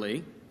from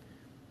Italy.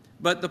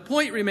 But the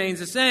point remains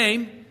the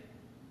same.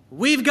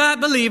 We've got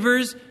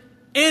believers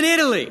in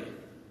Italy.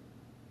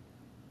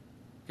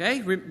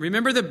 Okay?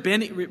 Remember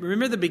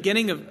the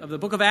beginning of the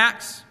book of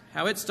Acts,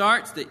 how it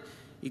starts? That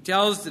he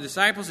tells the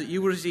disciples that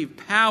you will receive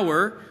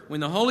power when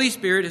the Holy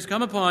Spirit has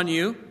come upon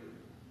you,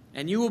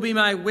 and you will be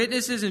my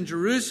witnesses in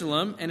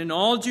Jerusalem and in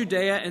all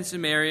Judea and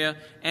Samaria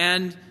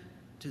and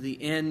to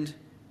the end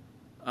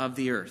of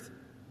the earth.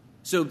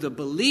 So the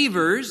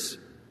believers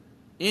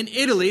in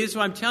Italy, this is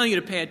why I'm telling you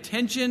to pay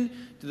attention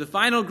to the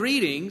final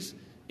greetings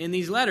in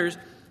these letters.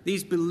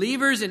 These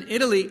believers in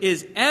Italy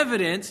is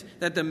evidence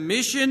that the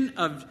mission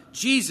of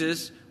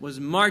Jesus was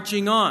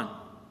marching on.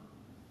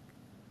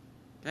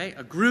 Okay?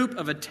 A group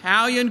of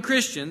Italian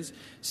Christians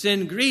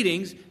send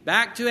greetings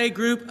back to a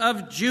group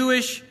of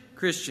Jewish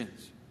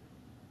Christians.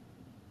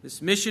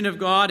 This mission of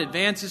God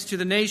advances to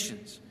the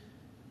nations,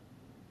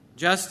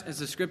 just as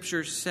the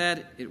Scripture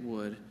said it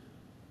would,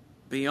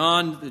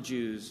 beyond the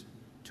Jews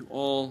to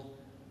all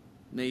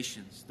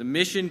nations. The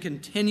mission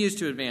continues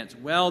to advance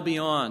well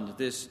beyond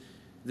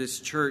this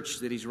church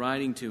that he's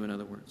writing to, in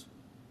other words.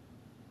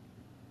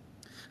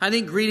 I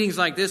think greetings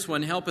like this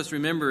one help us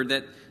remember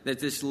that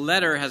this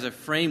letter has a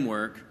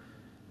framework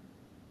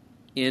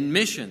in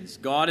missions.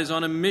 God is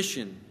on a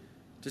mission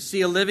to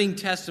see a living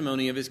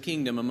testimony of his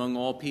kingdom among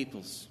all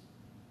peoples.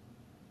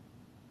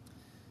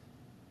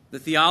 The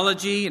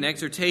theology and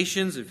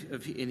exhortations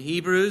in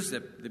Hebrews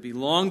that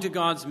belong to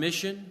God's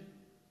mission,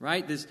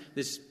 right?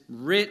 This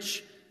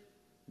rich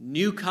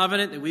new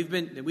covenant that we've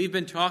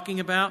been talking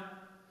about.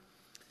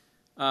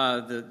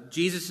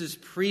 Jesus'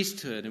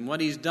 priesthood and what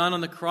he's done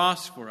on the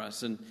cross for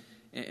us, and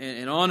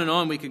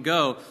on we could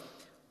go.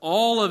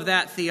 All of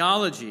that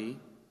theology,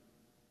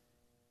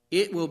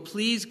 it will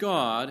please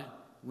God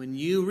when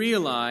you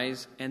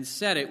realize and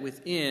set it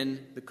within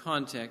the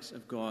context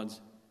of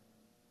God's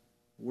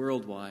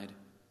worldwide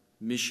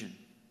mission.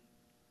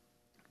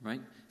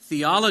 Right?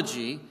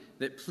 Theology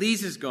that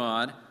pleases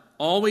God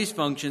always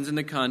functions in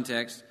the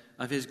context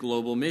of his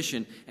global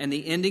mission. And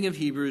the ending of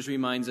Hebrews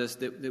reminds us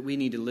that we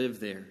need to live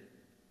there.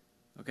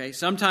 Okay?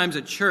 Sometimes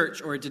a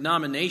church or a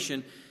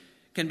denomination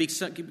can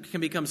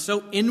become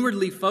so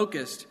inwardly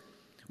focused,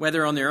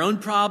 whether on their own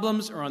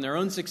problems or on their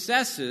own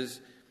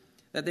successes,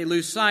 that they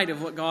lose sight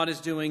of what God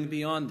is doing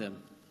beyond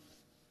them.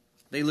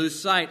 They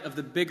lose sight of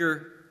the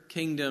bigger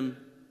kingdom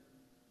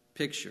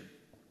picture.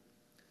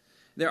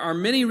 There are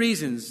many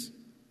reasons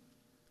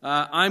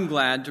I'm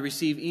glad to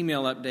receive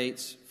email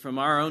updates from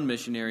our own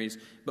missionaries,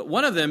 but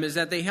one of them is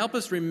that they help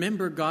us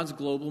remember God's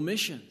global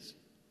missions.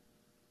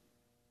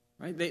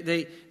 Right?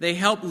 They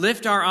help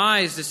lift our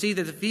eyes to see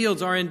that the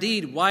fields are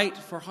indeed white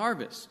for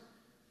harvest.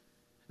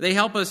 They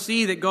help us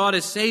see that God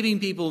is saving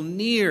people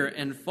near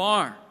and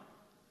far.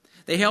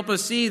 They help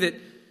us see that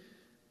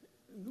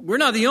we're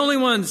not the only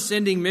ones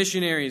sending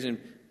missionaries and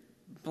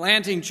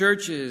planting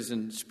churches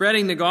and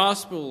spreading the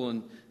gospel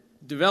and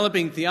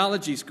developing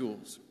theology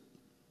schools.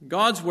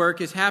 God's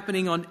work is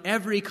happening on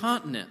every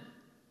continent.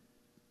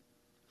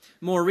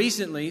 More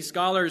recently,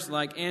 scholars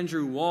like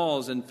Andrew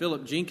Walls and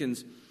Philip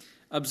Jenkins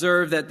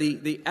observe that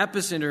the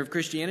epicenter of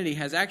Christianity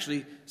has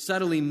actually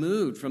subtly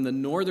moved from the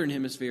northern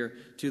hemisphere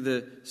to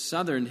the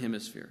southern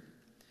hemisphere.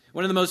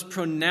 One of the most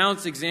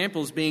pronounced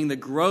examples being the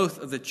growth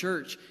of the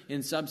church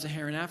in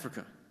sub-Saharan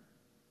Africa.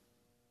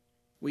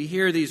 We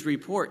hear these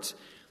reports,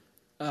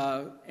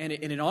 and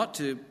it ought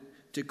to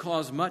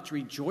cause much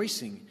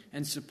rejoicing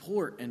and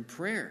support and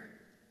prayer.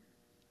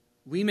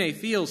 We may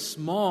feel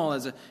small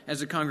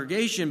as a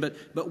congregation,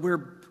 but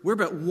we're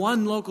but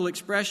one local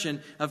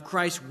expression of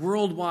Christ's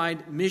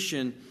worldwide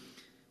mission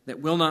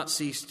that will not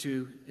cease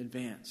to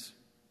advance.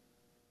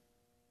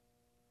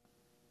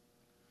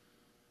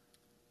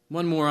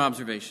 One more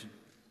observation.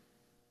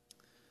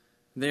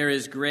 There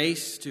is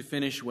grace to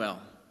finish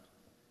well.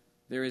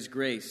 There is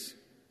grace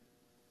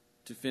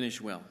to finish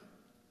well.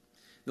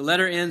 The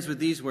letter ends with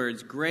these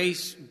words,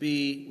 "Grace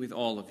be with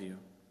all of you."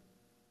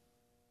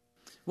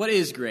 What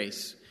is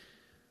grace?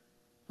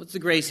 What's the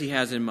grace he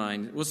has in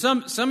mind? Well,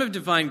 some have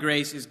defined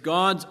grace as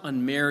God's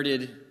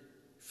unmerited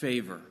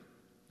favor.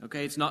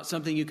 Okay, it's not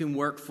something you can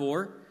work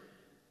for.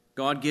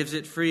 God gives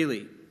it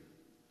freely.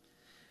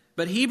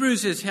 But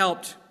Hebrews has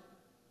helped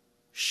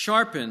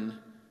sharpen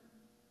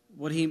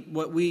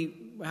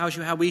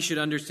how we should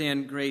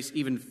understand grace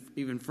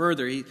even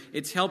further.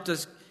 It's helped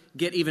us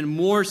get even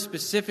more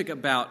specific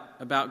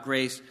about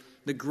grace.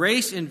 The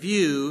grace in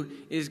view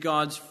is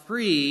God's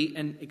free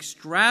and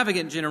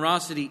extravagant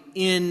generosity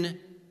in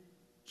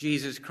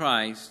Jesus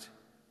Christ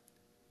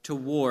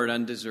toward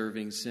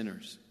undeserving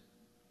sinners.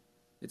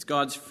 It's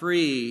God's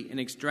free and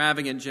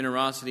extravagant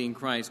generosity in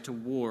Christ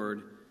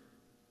toward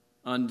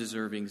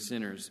undeserving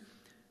sinners.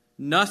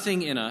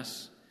 Nothing in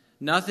us,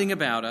 nothing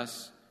about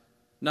us,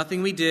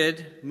 nothing we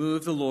did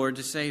moved the Lord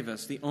to save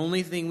us. The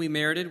only thing we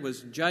merited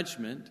was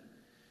judgment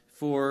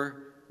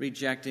for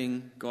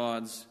rejecting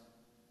God's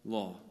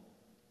law.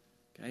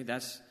 Okay,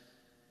 that's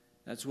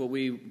what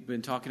we've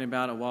been talking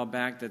about a while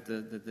back, that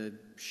the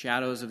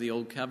shadows of the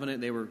old covenant,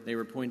 they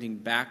were pointing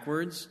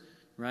backwards,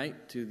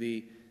 right, to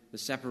the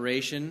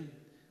separation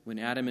when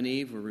Adam and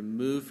Eve were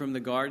removed from the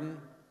garden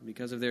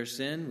because of their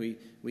sin.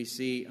 We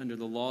see under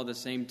the law the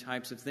same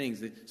types of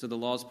things. So the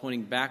law is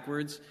pointing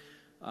backwards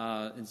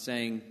and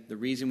saying the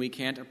reason we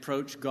can't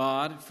approach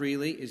God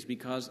freely is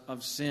because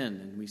of sin.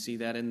 And we see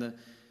that in the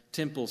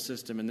temple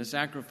system and the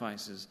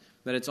sacrifices.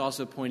 But it's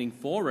also pointing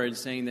forward,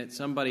 saying that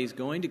somebody's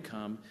going to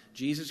come,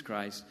 Jesus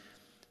Christ,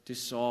 to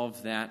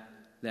solve that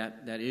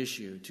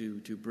issue,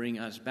 to bring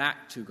us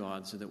back to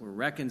God so that we're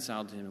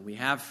reconciled to Him and we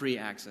have free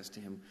access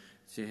to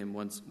Him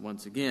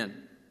once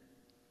again.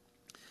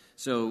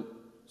 So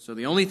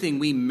the only thing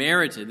we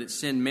merited, that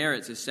sin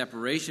merits, is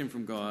separation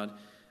from God,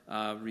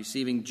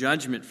 receiving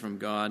judgment from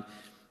God.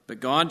 But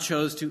God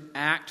chose to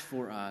act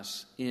for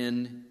us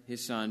in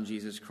His Son,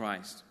 Jesus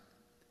Christ.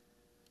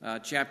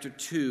 Chapter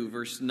 2,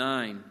 verse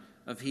 9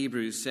 of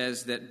Hebrews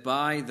says that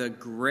by the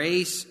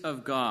grace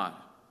of God,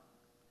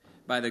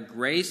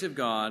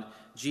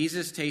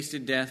 Jesus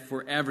tasted death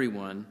for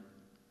everyone.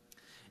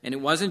 And it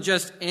wasn't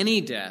just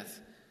any death,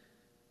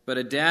 but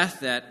a death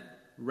that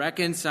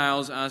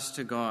reconciles us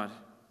to God.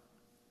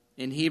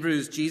 In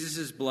Hebrews,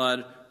 Jesus'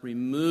 blood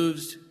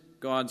removes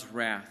God's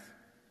wrath.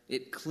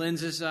 It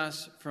cleanses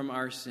us from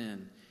our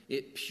sin.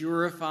 It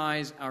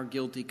purifies our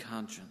guilty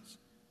conscience.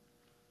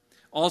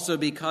 Also,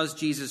 because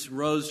Jesus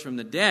rose from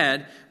the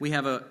dead, we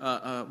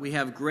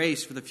have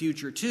grace for the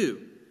future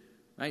too.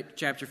 Right?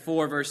 Chapter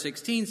 4, verse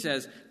 16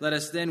 says, "Let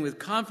us then with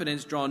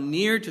confidence draw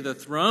near to the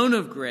throne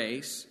of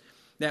grace,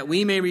 that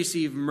we may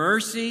receive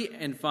mercy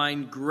and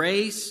find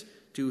grace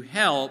to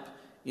help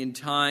in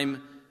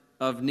time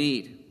of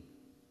need."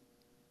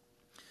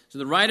 So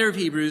the writer of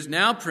Hebrews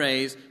now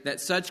prays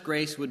that such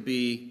grace would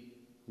be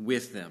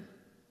with them.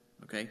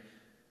 Okay?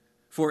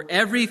 For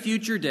every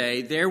future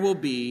day, there will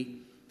be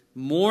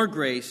more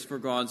grace for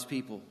God's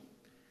people.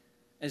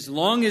 As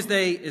long as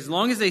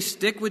they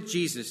stick with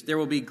Jesus, there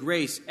will be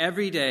grace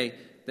every day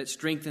that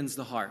strengthens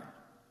the heart.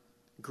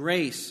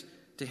 Grace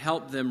to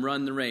help them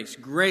run the race.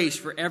 Grace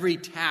for every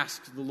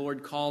task the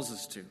Lord calls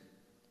us to.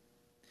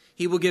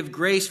 He will give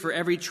grace for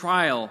every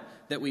trial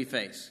that we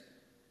face.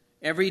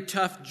 Every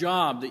tough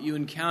job that you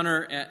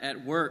encounter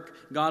at work,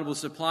 God will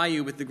supply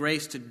you with the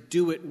grace to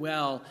do it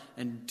well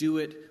and do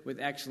it with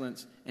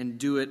excellence and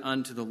do it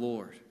unto the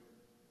Lord.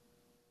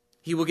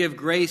 He will give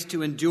grace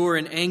to endure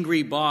an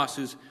angry boss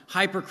who's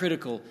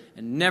hypercritical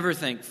and never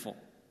thankful.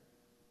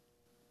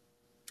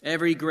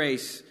 Every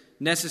grace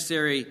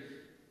necessary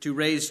to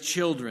raise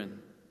children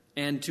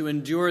and to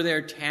endure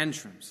their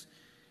tantrums.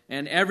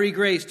 And every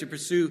grace to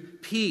pursue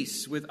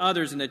peace with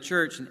others in the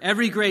church. And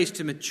every grace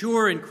to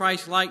mature in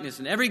Christ's likeness.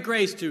 And every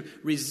grace to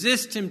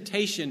resist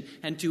temptation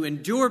and to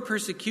endure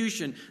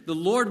persecution. The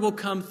Lord will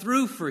come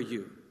through for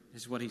you,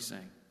 is what he's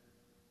saying.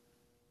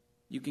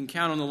 You can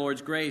count on the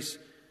Lord's grace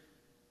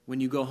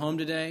when you go home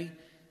today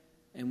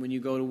and when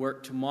you go to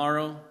work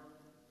tomorrow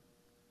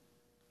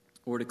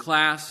or to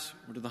class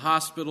or to the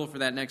hospital for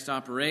that next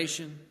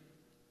operation.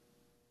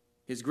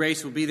 His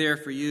grace will be there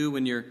for you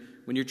when you're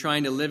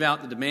trying to live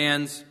out the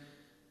demands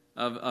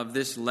of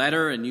this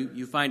letter and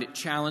you find it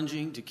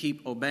challenging to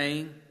keep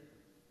obeying.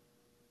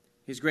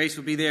 His grace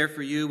will be there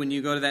for you when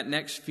you go to that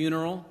next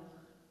funeral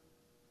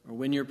or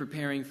when you're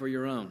preparing for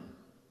your own.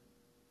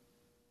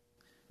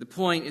 The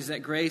point is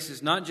that grace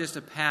is not just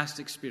a past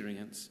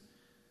experience.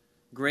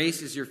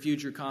 Grace is your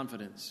future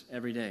confidence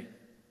every day.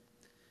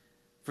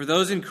 For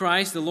those in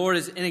Christ, the Lord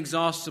is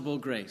inexhaustible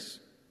grace.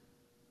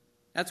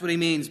 That's what he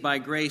means by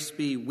grace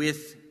be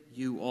with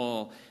you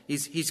all.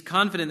 He's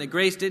confident that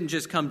grace didn't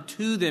just come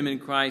to them in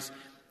Christ.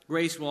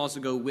 Grace will also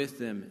go with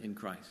them in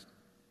Christ.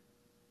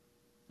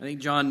 I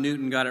think John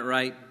Newton got it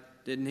right,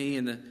 didn't he,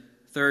 in the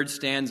third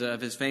stanza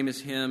of his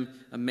famous hymn,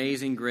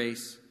 Amazing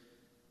Grace,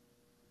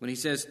 when he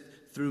says,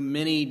 through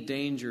many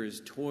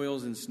dangers,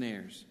 toils, and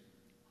snares,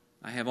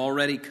 I have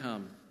already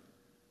come.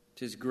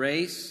 'Tis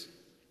grace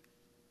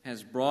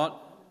has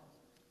brought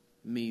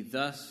me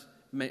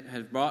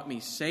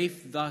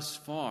safe thus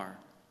far,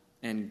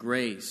 and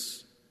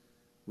grace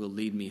will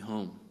lead me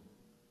home.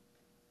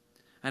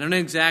 I don't know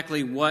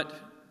exactly what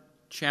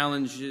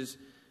challenges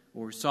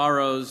or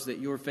sorrows that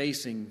you're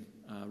facing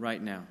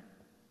right now.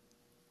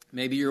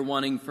 Maybe you're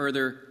wanting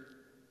further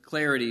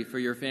clarity for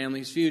your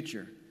family's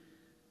future.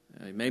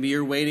 Maybe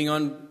you're waiting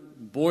on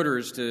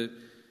borders to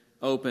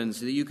open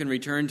so that you can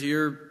return to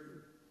your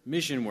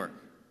mission work.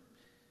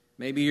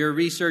 Maybe you're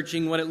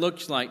researching what it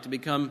looks like to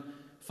become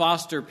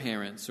foster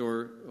parents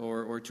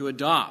or to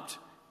adopt.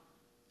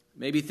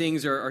 Maybe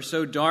things are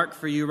so dark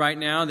for you right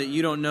now that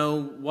you don't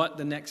know what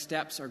the next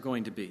steps are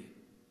going to be.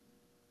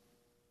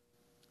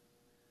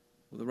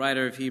 Well, the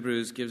writer of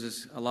Hebrews gives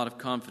us a lot of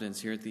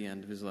confidence here at the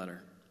end of his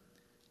letter.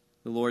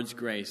 The Lord's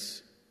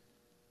grace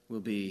will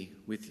be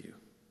with you.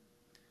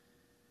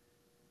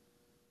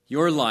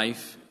 Your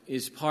life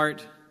is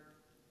part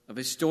of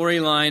a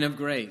storyline of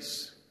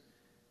grace.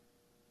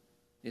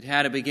 It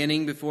had a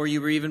beginning before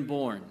you were even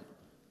born.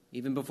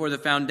 Even before the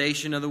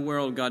foundation of the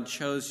world, God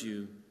chose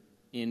you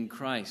in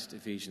Christ,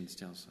 Ephesians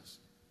tells us.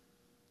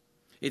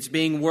 It's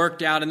being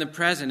worked out in the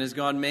present as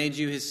God made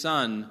you his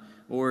son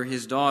or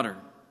his daughter.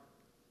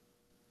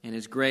 And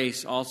his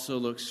grace also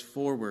looks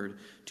forward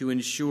to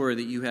ensure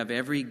that you have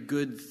every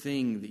good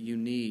thing that you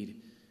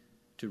need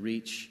to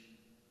reach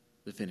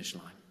the finish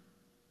line.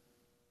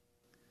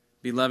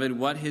 Beloved,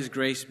 what his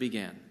grace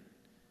began,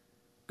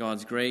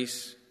 God's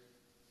grace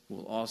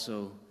will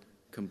also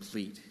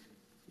complete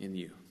in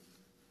you.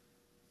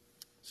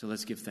 So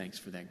let's give thanks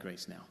for that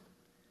grace now.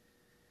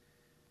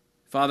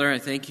 Father, I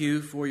thank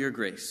you for your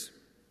grace.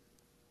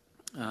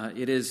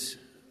 It is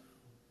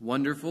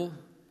wonderful.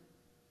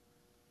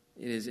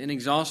 It is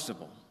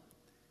inexhaustible.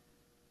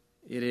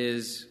 It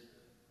is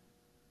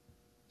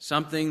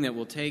something that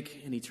will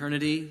take an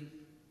eternity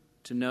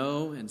to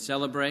know and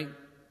celebrate.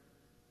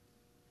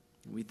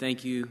 We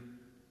thank you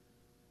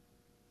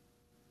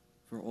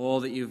for all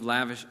of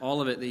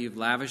it that you've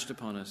lavished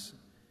upon us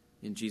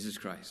in Jesus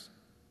Christ.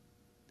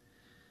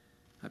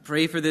 I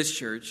pray for this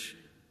church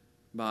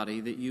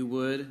body that you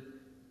would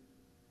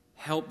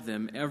help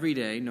them every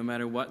day, no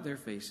matter what they're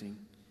facing.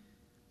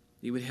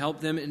 You would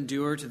help them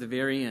endure to the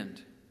very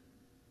end.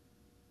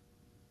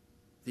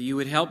 That you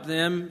would help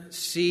them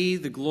see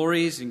the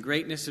glories and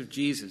greatness of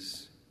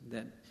Jesus.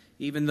 That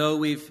even though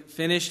we've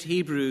finished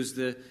Hebrews,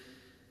 the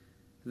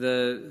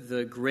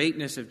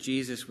greatness of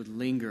Jesus would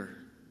linger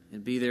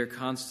and be their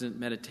constant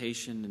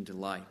meditation and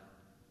delight.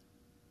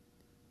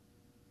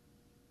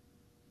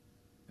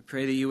 I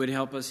pray that you would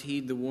help us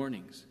heed the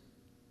warnings,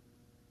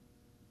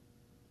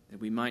 that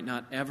we might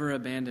not ever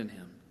abandon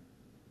him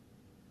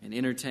and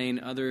entertain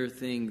other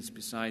things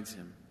besides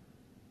him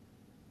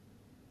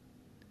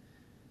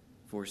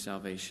for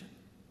salvation.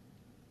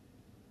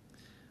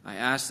 I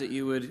ask that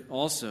you would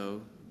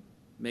also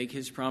make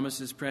his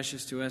promises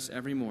precious to us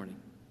every morning,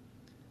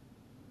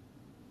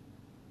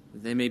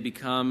 that they may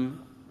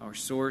become our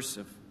source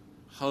of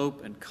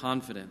hope and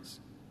confidence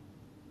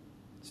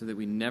so that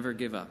we never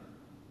give up.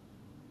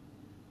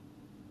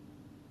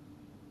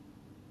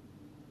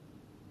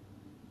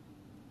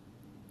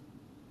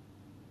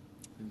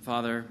 And And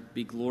Father,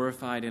 be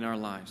glorified in our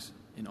lives,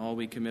 in all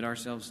we commit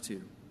ourselves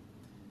to,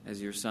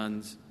 as your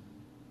sons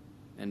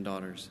and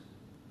daughters,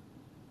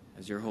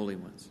 as your holy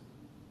ones.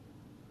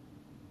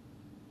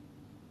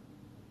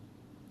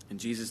 In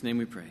Jesus' name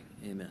we pray.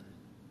 Amen.